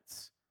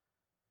habits.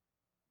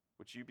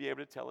 Would you be able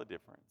to tell a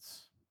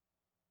difference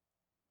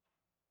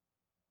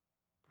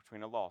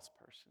between a lost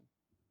person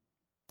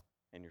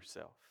and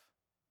yourself?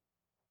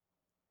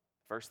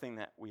 First thing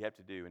that we have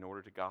to do in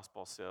order to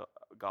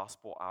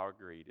gospel our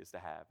greed is to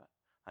have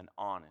an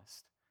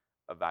honest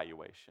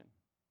evaluation.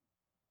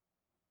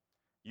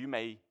 You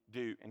may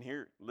do, and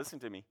here, listen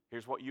to me,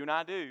 here's what you and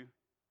I do.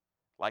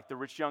 Like the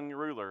rich young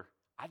ruler,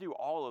 I do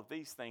all of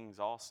these things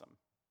awesome.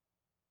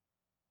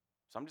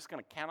 So I'm just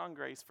going to count on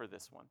grace for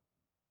this one.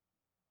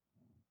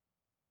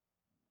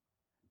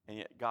 And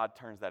yet God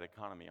turns that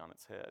economy on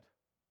its head.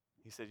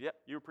 He said, yep,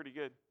 you were pretty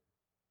good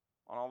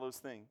on all those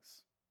things.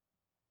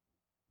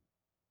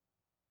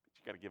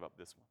 You got to give up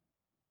this one.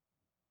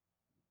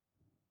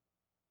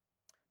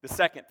 The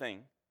second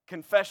thing,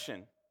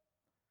 confession.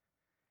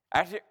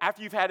 After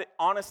you've had an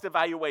honest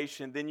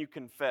evaluation, then you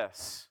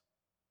confess.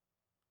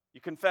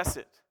 You confess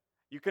it.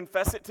 You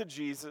confess it to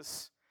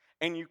Jesus,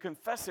 and you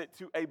confess it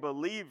to a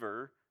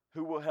believer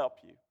who will help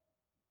you.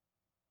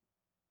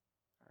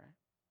 All right?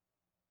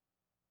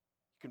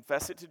 You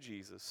confess it to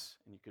Jesus,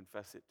 and you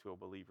confess it to a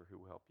believer who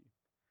will help you.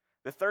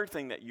 The third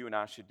thing that you and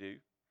I should do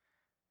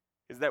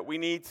is that we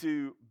need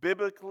to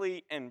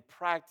biblically and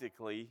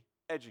practically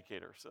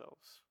educate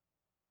ourselves.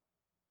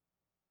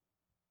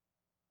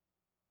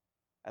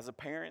 As a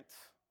parent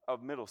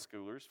of middle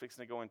schoolers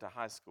fixing to go into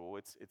high school,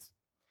 it's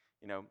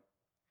you know,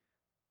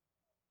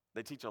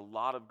 they teach a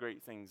lot of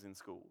great things in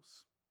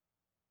schools.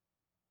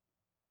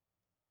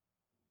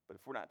 But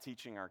if we're not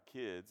teaching our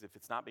kids, if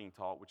it's not being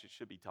taught, which it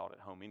should be taught at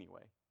home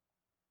anyway,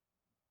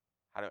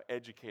 how to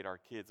educate our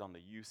kids on the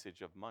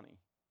usage of money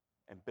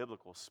and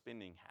biblical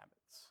spending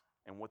habits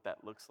and what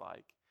that looks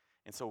like.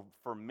 And so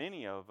for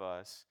many of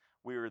us,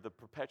 we are the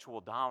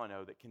perpetual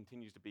domino that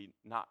continues to be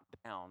knocked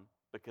down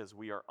because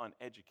we are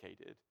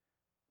uneducated,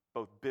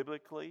 both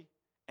biblically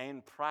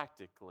and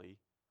practically,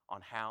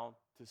 on how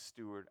to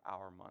steward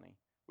our money,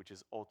 which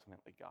is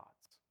ultimately God's.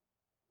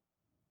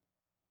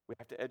 We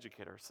have to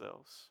educate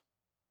ourselves.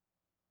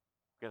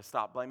 We've got to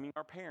stop blaming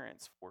our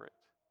parents for it.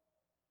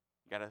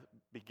 You've got to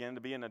begin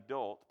to be an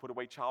adult, put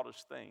away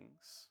childish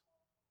things,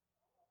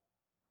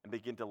 and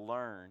begin to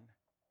learn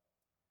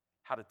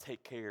how to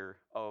take care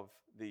of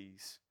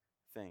these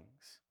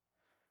things.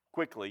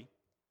 Quickly,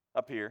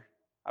 up here,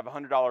 I have a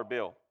 $100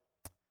 bill.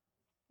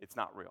 It's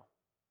not real,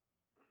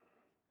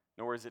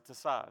 nor is it to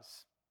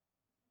size.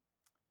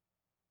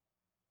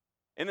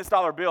 In this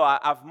dollar bill,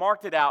 I've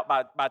marked it out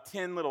by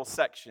 10 little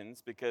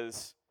sections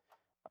because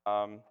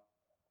 10s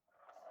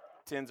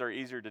are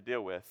easier to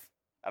deal with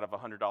out of a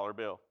 $100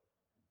 bill.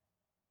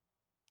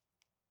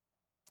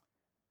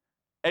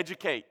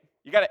 Educate.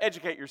 You got to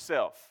educate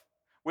yourself.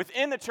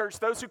 Within the church,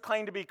 those who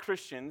claim to be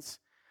Christians,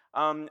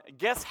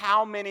 guess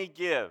how many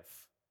give?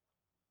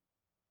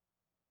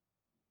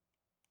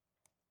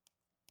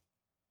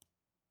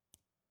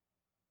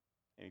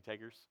 Any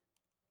takers?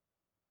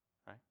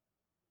 All right.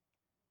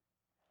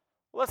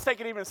 Well, let's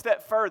take it even a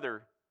step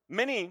further.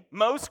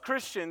 Most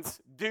Christians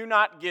do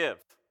not give.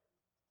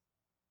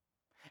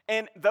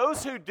 And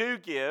those who do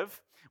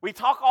give, we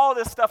talk all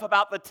this stuff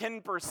about the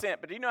 10%,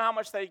 but do you know how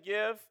much they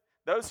give?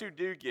 Those who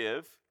do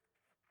give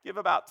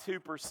about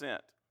 2%.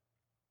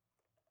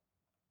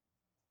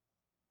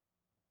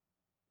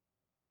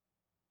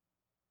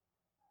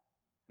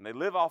 And they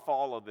live off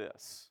all of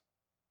this.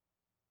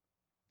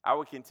 I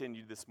would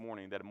continue this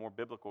morning that a more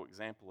biblical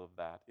example of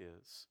that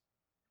is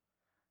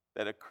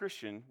that a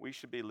Christian, we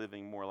should be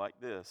living more like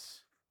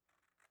this,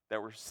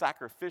 that we're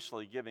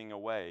sacrificially giving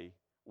away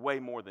way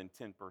more than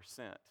 10%.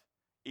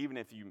 Even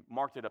if you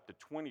marked it up to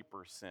 20%,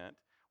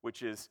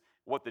 which is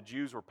what the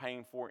Jews were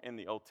paying for in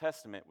the Old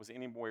Testament, was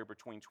anywhere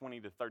between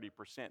 20 to 30%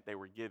 they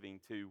were giving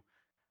to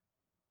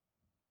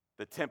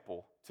the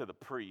temple, to the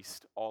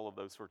priest, all of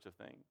those sorts of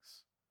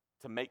things.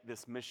 To make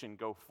this mission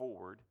go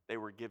forward, they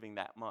were giving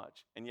that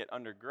much. And yet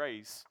under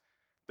grace,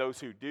 those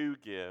who do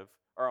give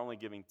are only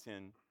giving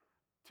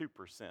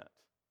 2%.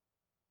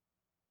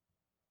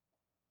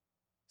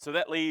 So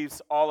that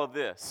leaves all of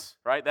this,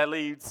 right? That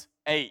leaves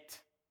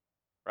 8,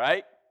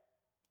 right?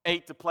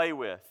 8 to play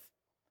with.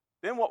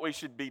 Then what we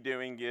should be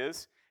doing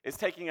is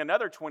taking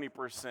another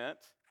 20%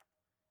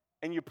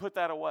 and you put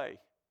that away.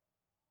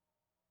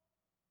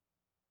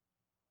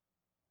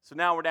 So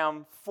now we're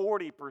down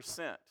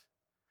 40%.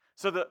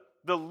 So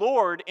the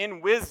Lord,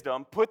 in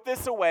wisdom, put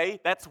this away.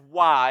 That's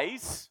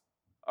wise,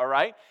 all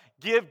right?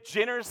 Give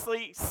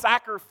generously,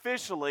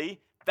 sacrificially.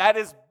 That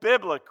is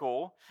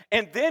biblical.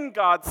 And then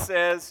God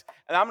says,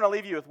 and I'm going to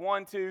leave you with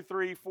 1, 2,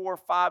 3, 4,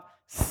 5,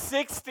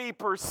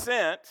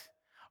 60%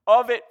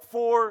 of it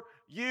for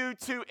you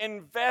to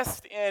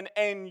invest in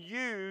and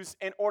use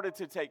in order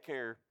to take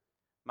care.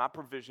 My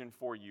provision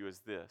for you is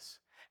this.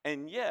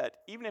 And yet,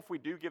 even if we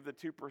do give the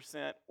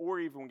 2% or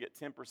even we get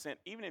 10%,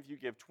 even if you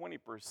give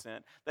 20%,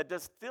 that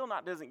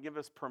doesn't give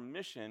us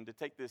permission to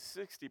take this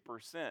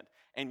 60%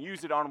 and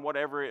use it on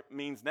whatever it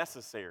means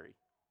necessary.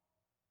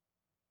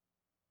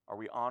 Are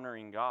we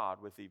honoring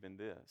God with even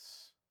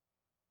this?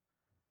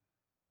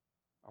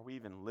 Are we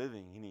even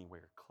living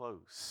anywhere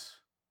close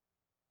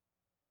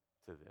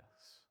to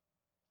this?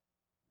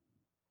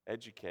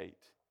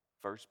 Educate,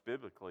 first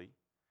biblically,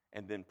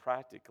 and then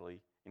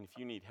practically. And if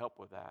you need help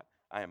with that,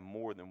 I am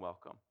more than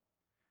welcome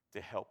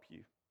to help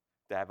you,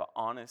 to have an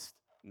honest,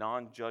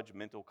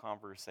 non-judgmental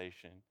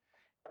conversation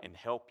and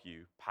help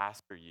you,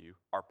 pastor you.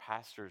 Our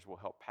pastors will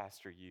help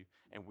pastor you,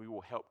 and we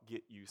will help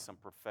get you some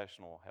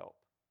professional help.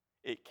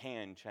 It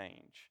can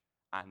change.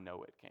 I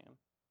know it can.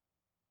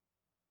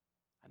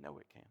 I know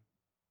it can.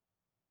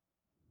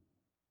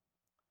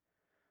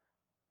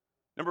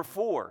 Number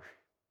 4,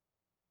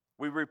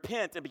 we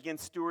repent and begin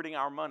stewarding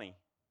our money.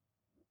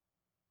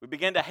 We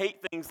begin to hate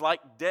things like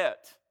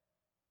debt.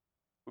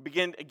 We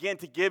begin, again,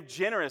 to give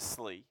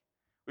generously.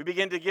 We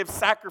begin to give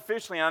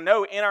sacrificially. And I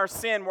know in our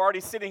sin, we're already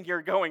sitting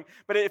here going,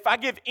 but if I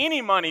give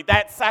any money,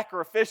 that's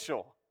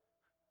sacrificial.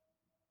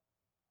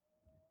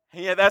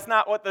 Yeah, that's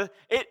not what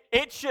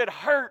it should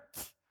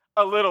hurt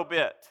a little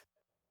bit.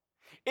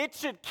 It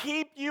should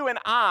keep you and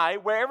I,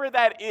 wherever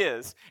that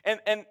is, and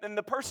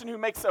the person who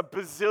makes $1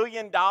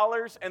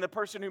 bazillion and the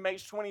person who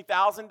makes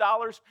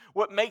 $20,000,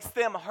 what makes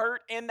them hurt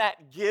in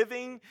that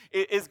giving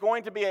is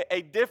going to be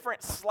a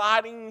different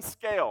sliding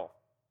scale.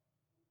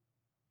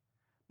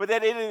 But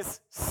that it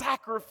is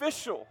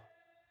sacrificial,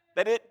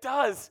 that it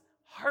does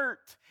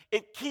hurt.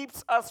 It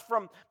keeps us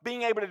from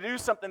being able to do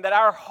something that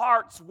our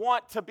hearts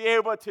want to be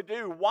able to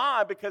do.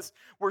 Why? Because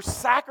we're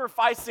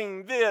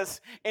sacrificing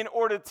this in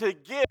order to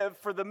give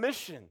for the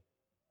mission.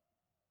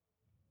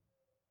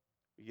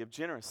 We give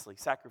generously,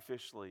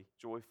 sacrificially,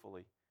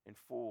 joyfully, and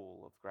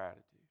full of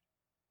gratitude.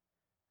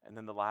 And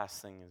then the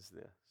last thing is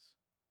this.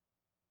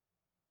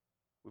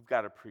 We've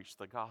got to preach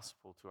the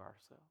gospel to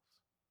ourselves.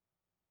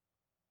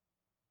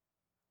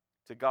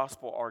 To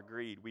gospel our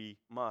greed, we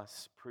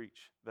must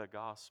preach the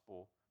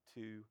gospel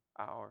to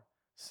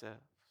ourselves.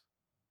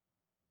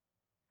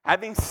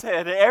 Having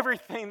said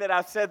everything that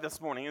I've said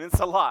this morning, and it's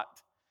a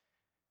lot,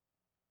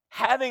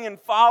 having and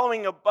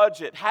following a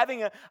budget,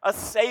 having a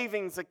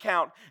savings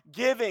account,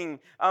 giving,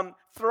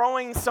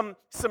 throwing some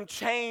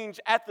change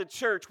at the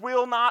church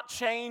will not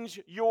change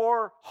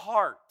your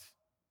heart.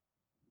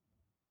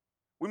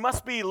 We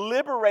must be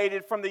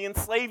liberated from the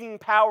enslaving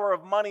power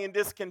of money and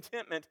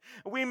discontentment.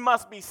 We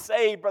must be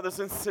saved, brothers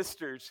and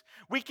sisters.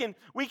 We can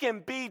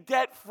be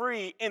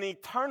debt-free and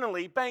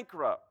eternally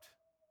bankrupt.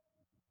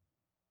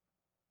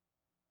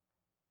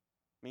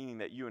 Meaning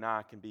that you and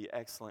I can be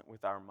excellent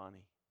with our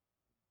money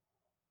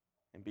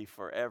and be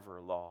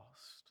forever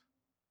lost.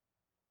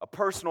 A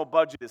personal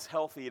budget is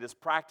healthy, it is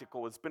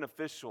practical, it's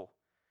beneficial,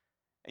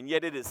 and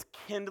yet it is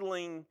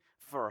kindling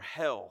for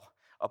hell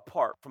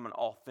apart from an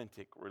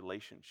authentic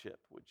relationship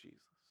with Jesus.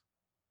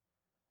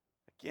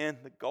 Again,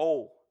 the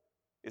goal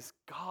is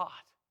God.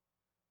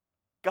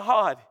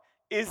 God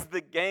is the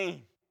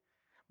gain.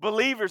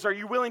 Believers, are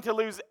you willing to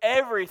lose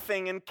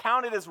everything and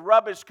count it as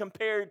rubbish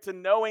compared to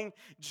knowing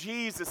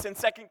Jesus? In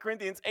 2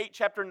 Corinthians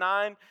chapter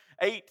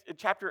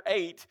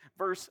 8,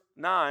 verse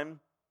 9,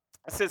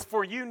 it says,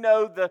 "For you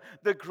know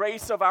the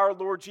grace of our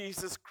Lord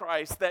Jesus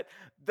Christ, that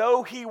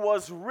though he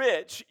was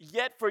rich,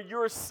 yet for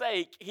your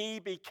sake he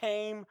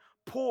became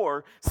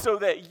poor, so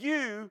that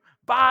you,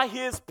 by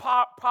his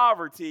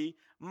poverty,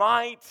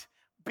 might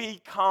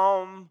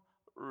become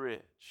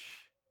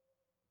rich."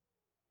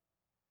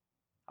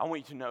 I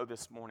want you to know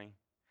this morning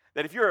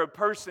that if you're a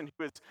person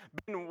who has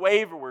been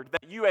wayward,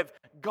 that you have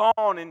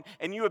gone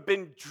and you have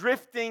been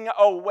drifting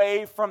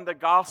away from the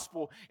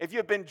gospel, if you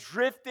have been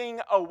drifting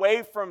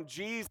away from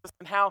Jesus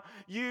and how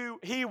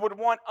he would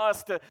want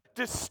us to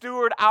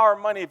steward our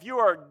money, if you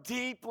are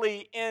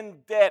deeply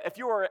in debt, if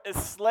you are a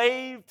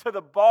slave to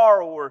the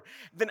borrower,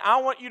 then I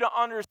want you to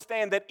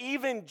understand that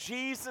even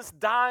Jesus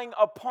dying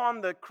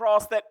upon the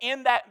cross, that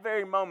in that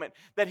very moment,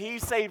 that he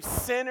saved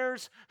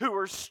sinners who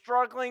are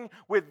struggling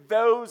with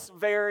those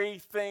very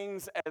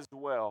things as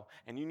well.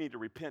 And you need to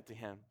repent to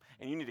him.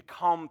 And you need to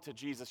come to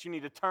Jesus. You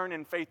need to turn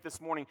in faith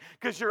this morning,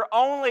 because your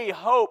only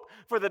hope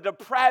for the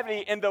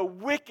depravity and the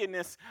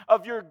wickedness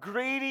of your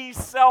greedy,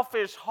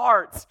 selfish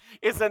hearts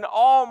is an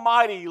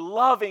almighty,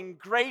 loving,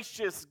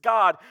 gracious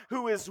God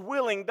who is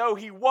willing, though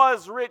he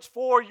was rich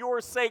for your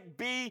sake,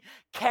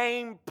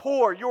 became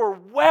poor. Your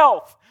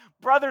wealth,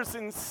 brothers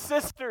and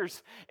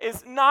sisters,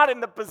 is not in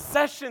the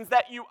possessions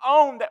that you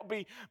own that will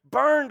be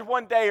burned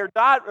one day or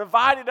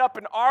divided up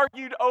and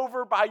argued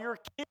over by your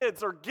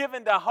kids or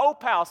given to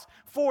Hope House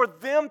for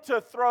them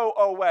to throw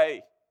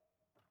away.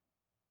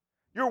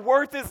 Your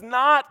worth is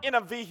not in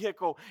a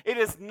vehicle. It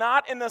is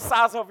not in the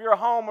size of your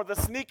home or the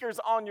sneakers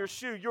on your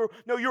shoe.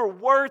 Your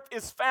worth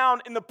is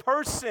found in the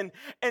person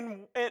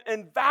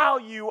and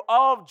value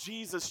of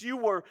Jesus. You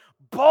were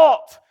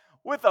bought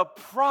with a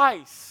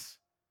price.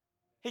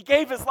 He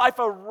gave his life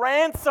a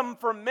ransom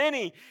for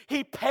many.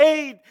 He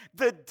paid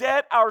the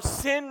debt our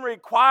sin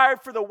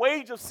required, for the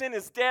wage of sin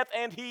is death,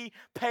 and he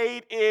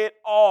paid it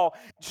all.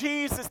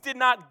 Jesus did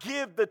not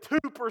give the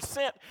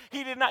 2%.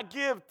 He did not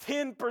give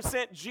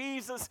 10%.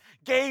 Jesus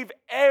gave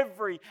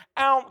every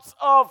ounce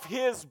of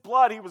his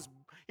blood. He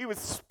was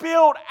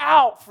spilled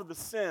out for the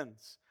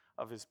sins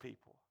of his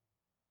people.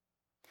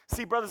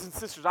 See, brothers and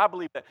sisters, I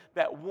believe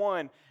that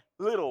one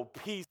little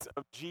piece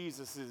of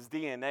Jesus'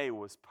 DNA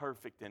was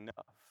perfect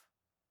enough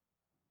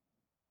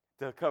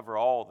to cover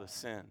all the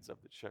sins of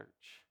the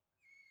church.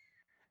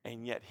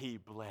 And yet he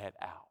bled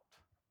out.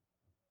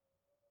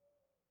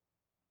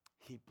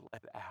 He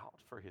bled out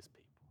for his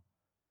people.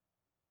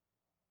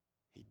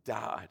 He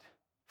died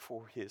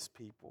for his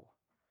people.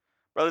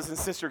 Brothers and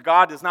sisters,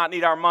 God does not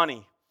need our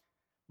money,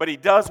 but he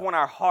does want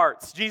our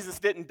hearts. Jesus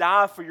didn't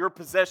die for your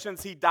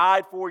possessions. He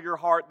died for your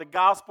heart. The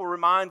gospel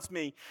reminds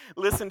me,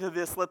 listen to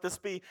this, let this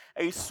be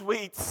a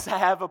sweet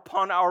salve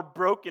upon our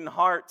broken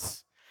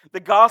hearts. The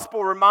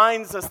gospel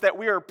reminds us that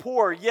we are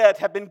poor, yet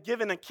have been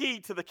given a key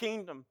to the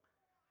kingdom.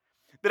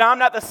 That I'm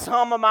not the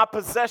sum of my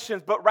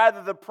possessions, but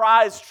rather the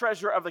prized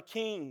treasure of a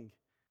king.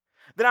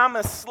 That I'm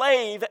a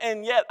slave,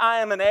 and yet I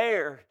am an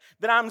heir.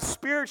 That I'm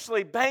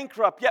spiritually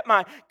bankrupt, yet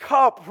my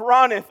cup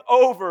runneth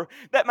over.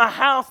 That my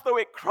house, though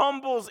it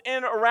crumbles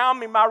in around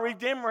me, my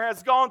Redeemer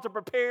has gone to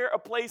prepare a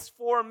place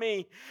for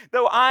me.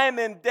 Though I am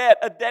in debt,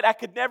 a debt I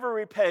could never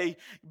repay,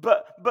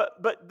 but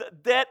the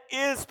debt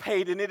is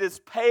paid, and it is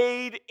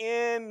paid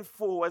in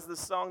full, as the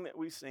song that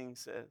we sing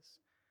says.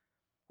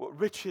 What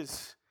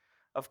riches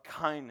of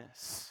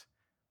kindness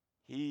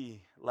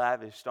he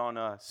lavished on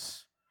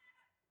us.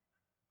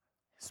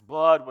 His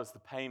blood was the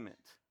payment.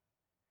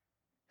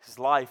 His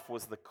life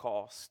was the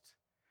cost.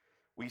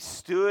 We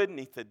stood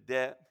beneath a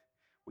debt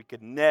we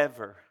could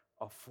never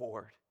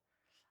afford.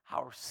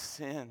 Our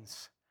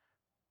sins,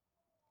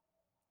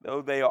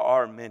 though they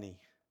are many,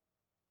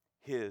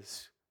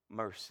 His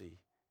mercy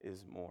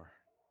is more.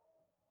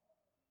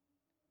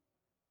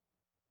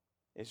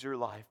 Is your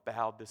life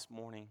bowed this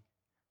morning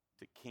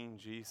to King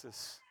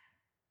Jesus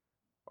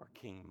or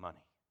King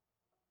Money?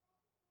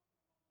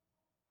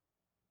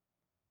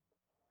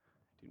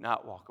 Do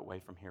not walk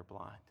away from here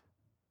blind.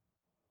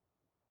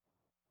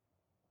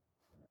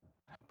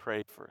 I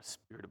pray for a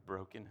spirit of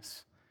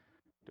brokenness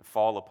to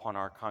fall upon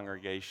our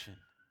congregation,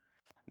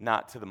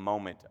 not to the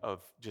moment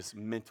of just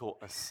mental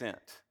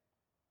assent,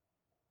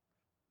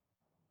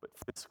 but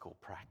physical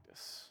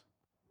practice.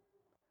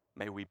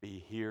 May we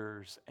be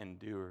hearers and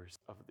doers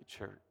of the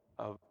church,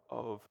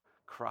 of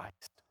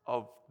Christ,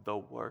 of the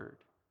Word.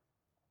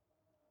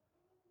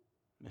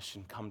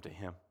 Mission, come to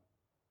Him.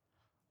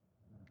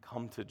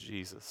 Come to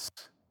Jesus.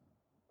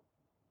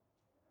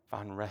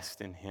 Find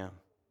rest in Him.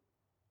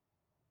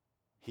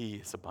 He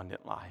is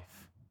abundant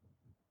life.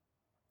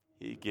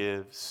 He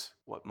gives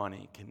what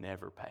money can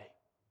never pay.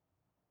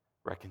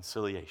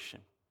 Reconciliation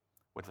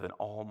with an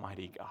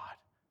almighty God.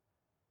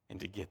 And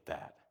to get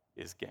that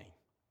is gain.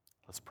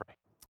 Let's pray.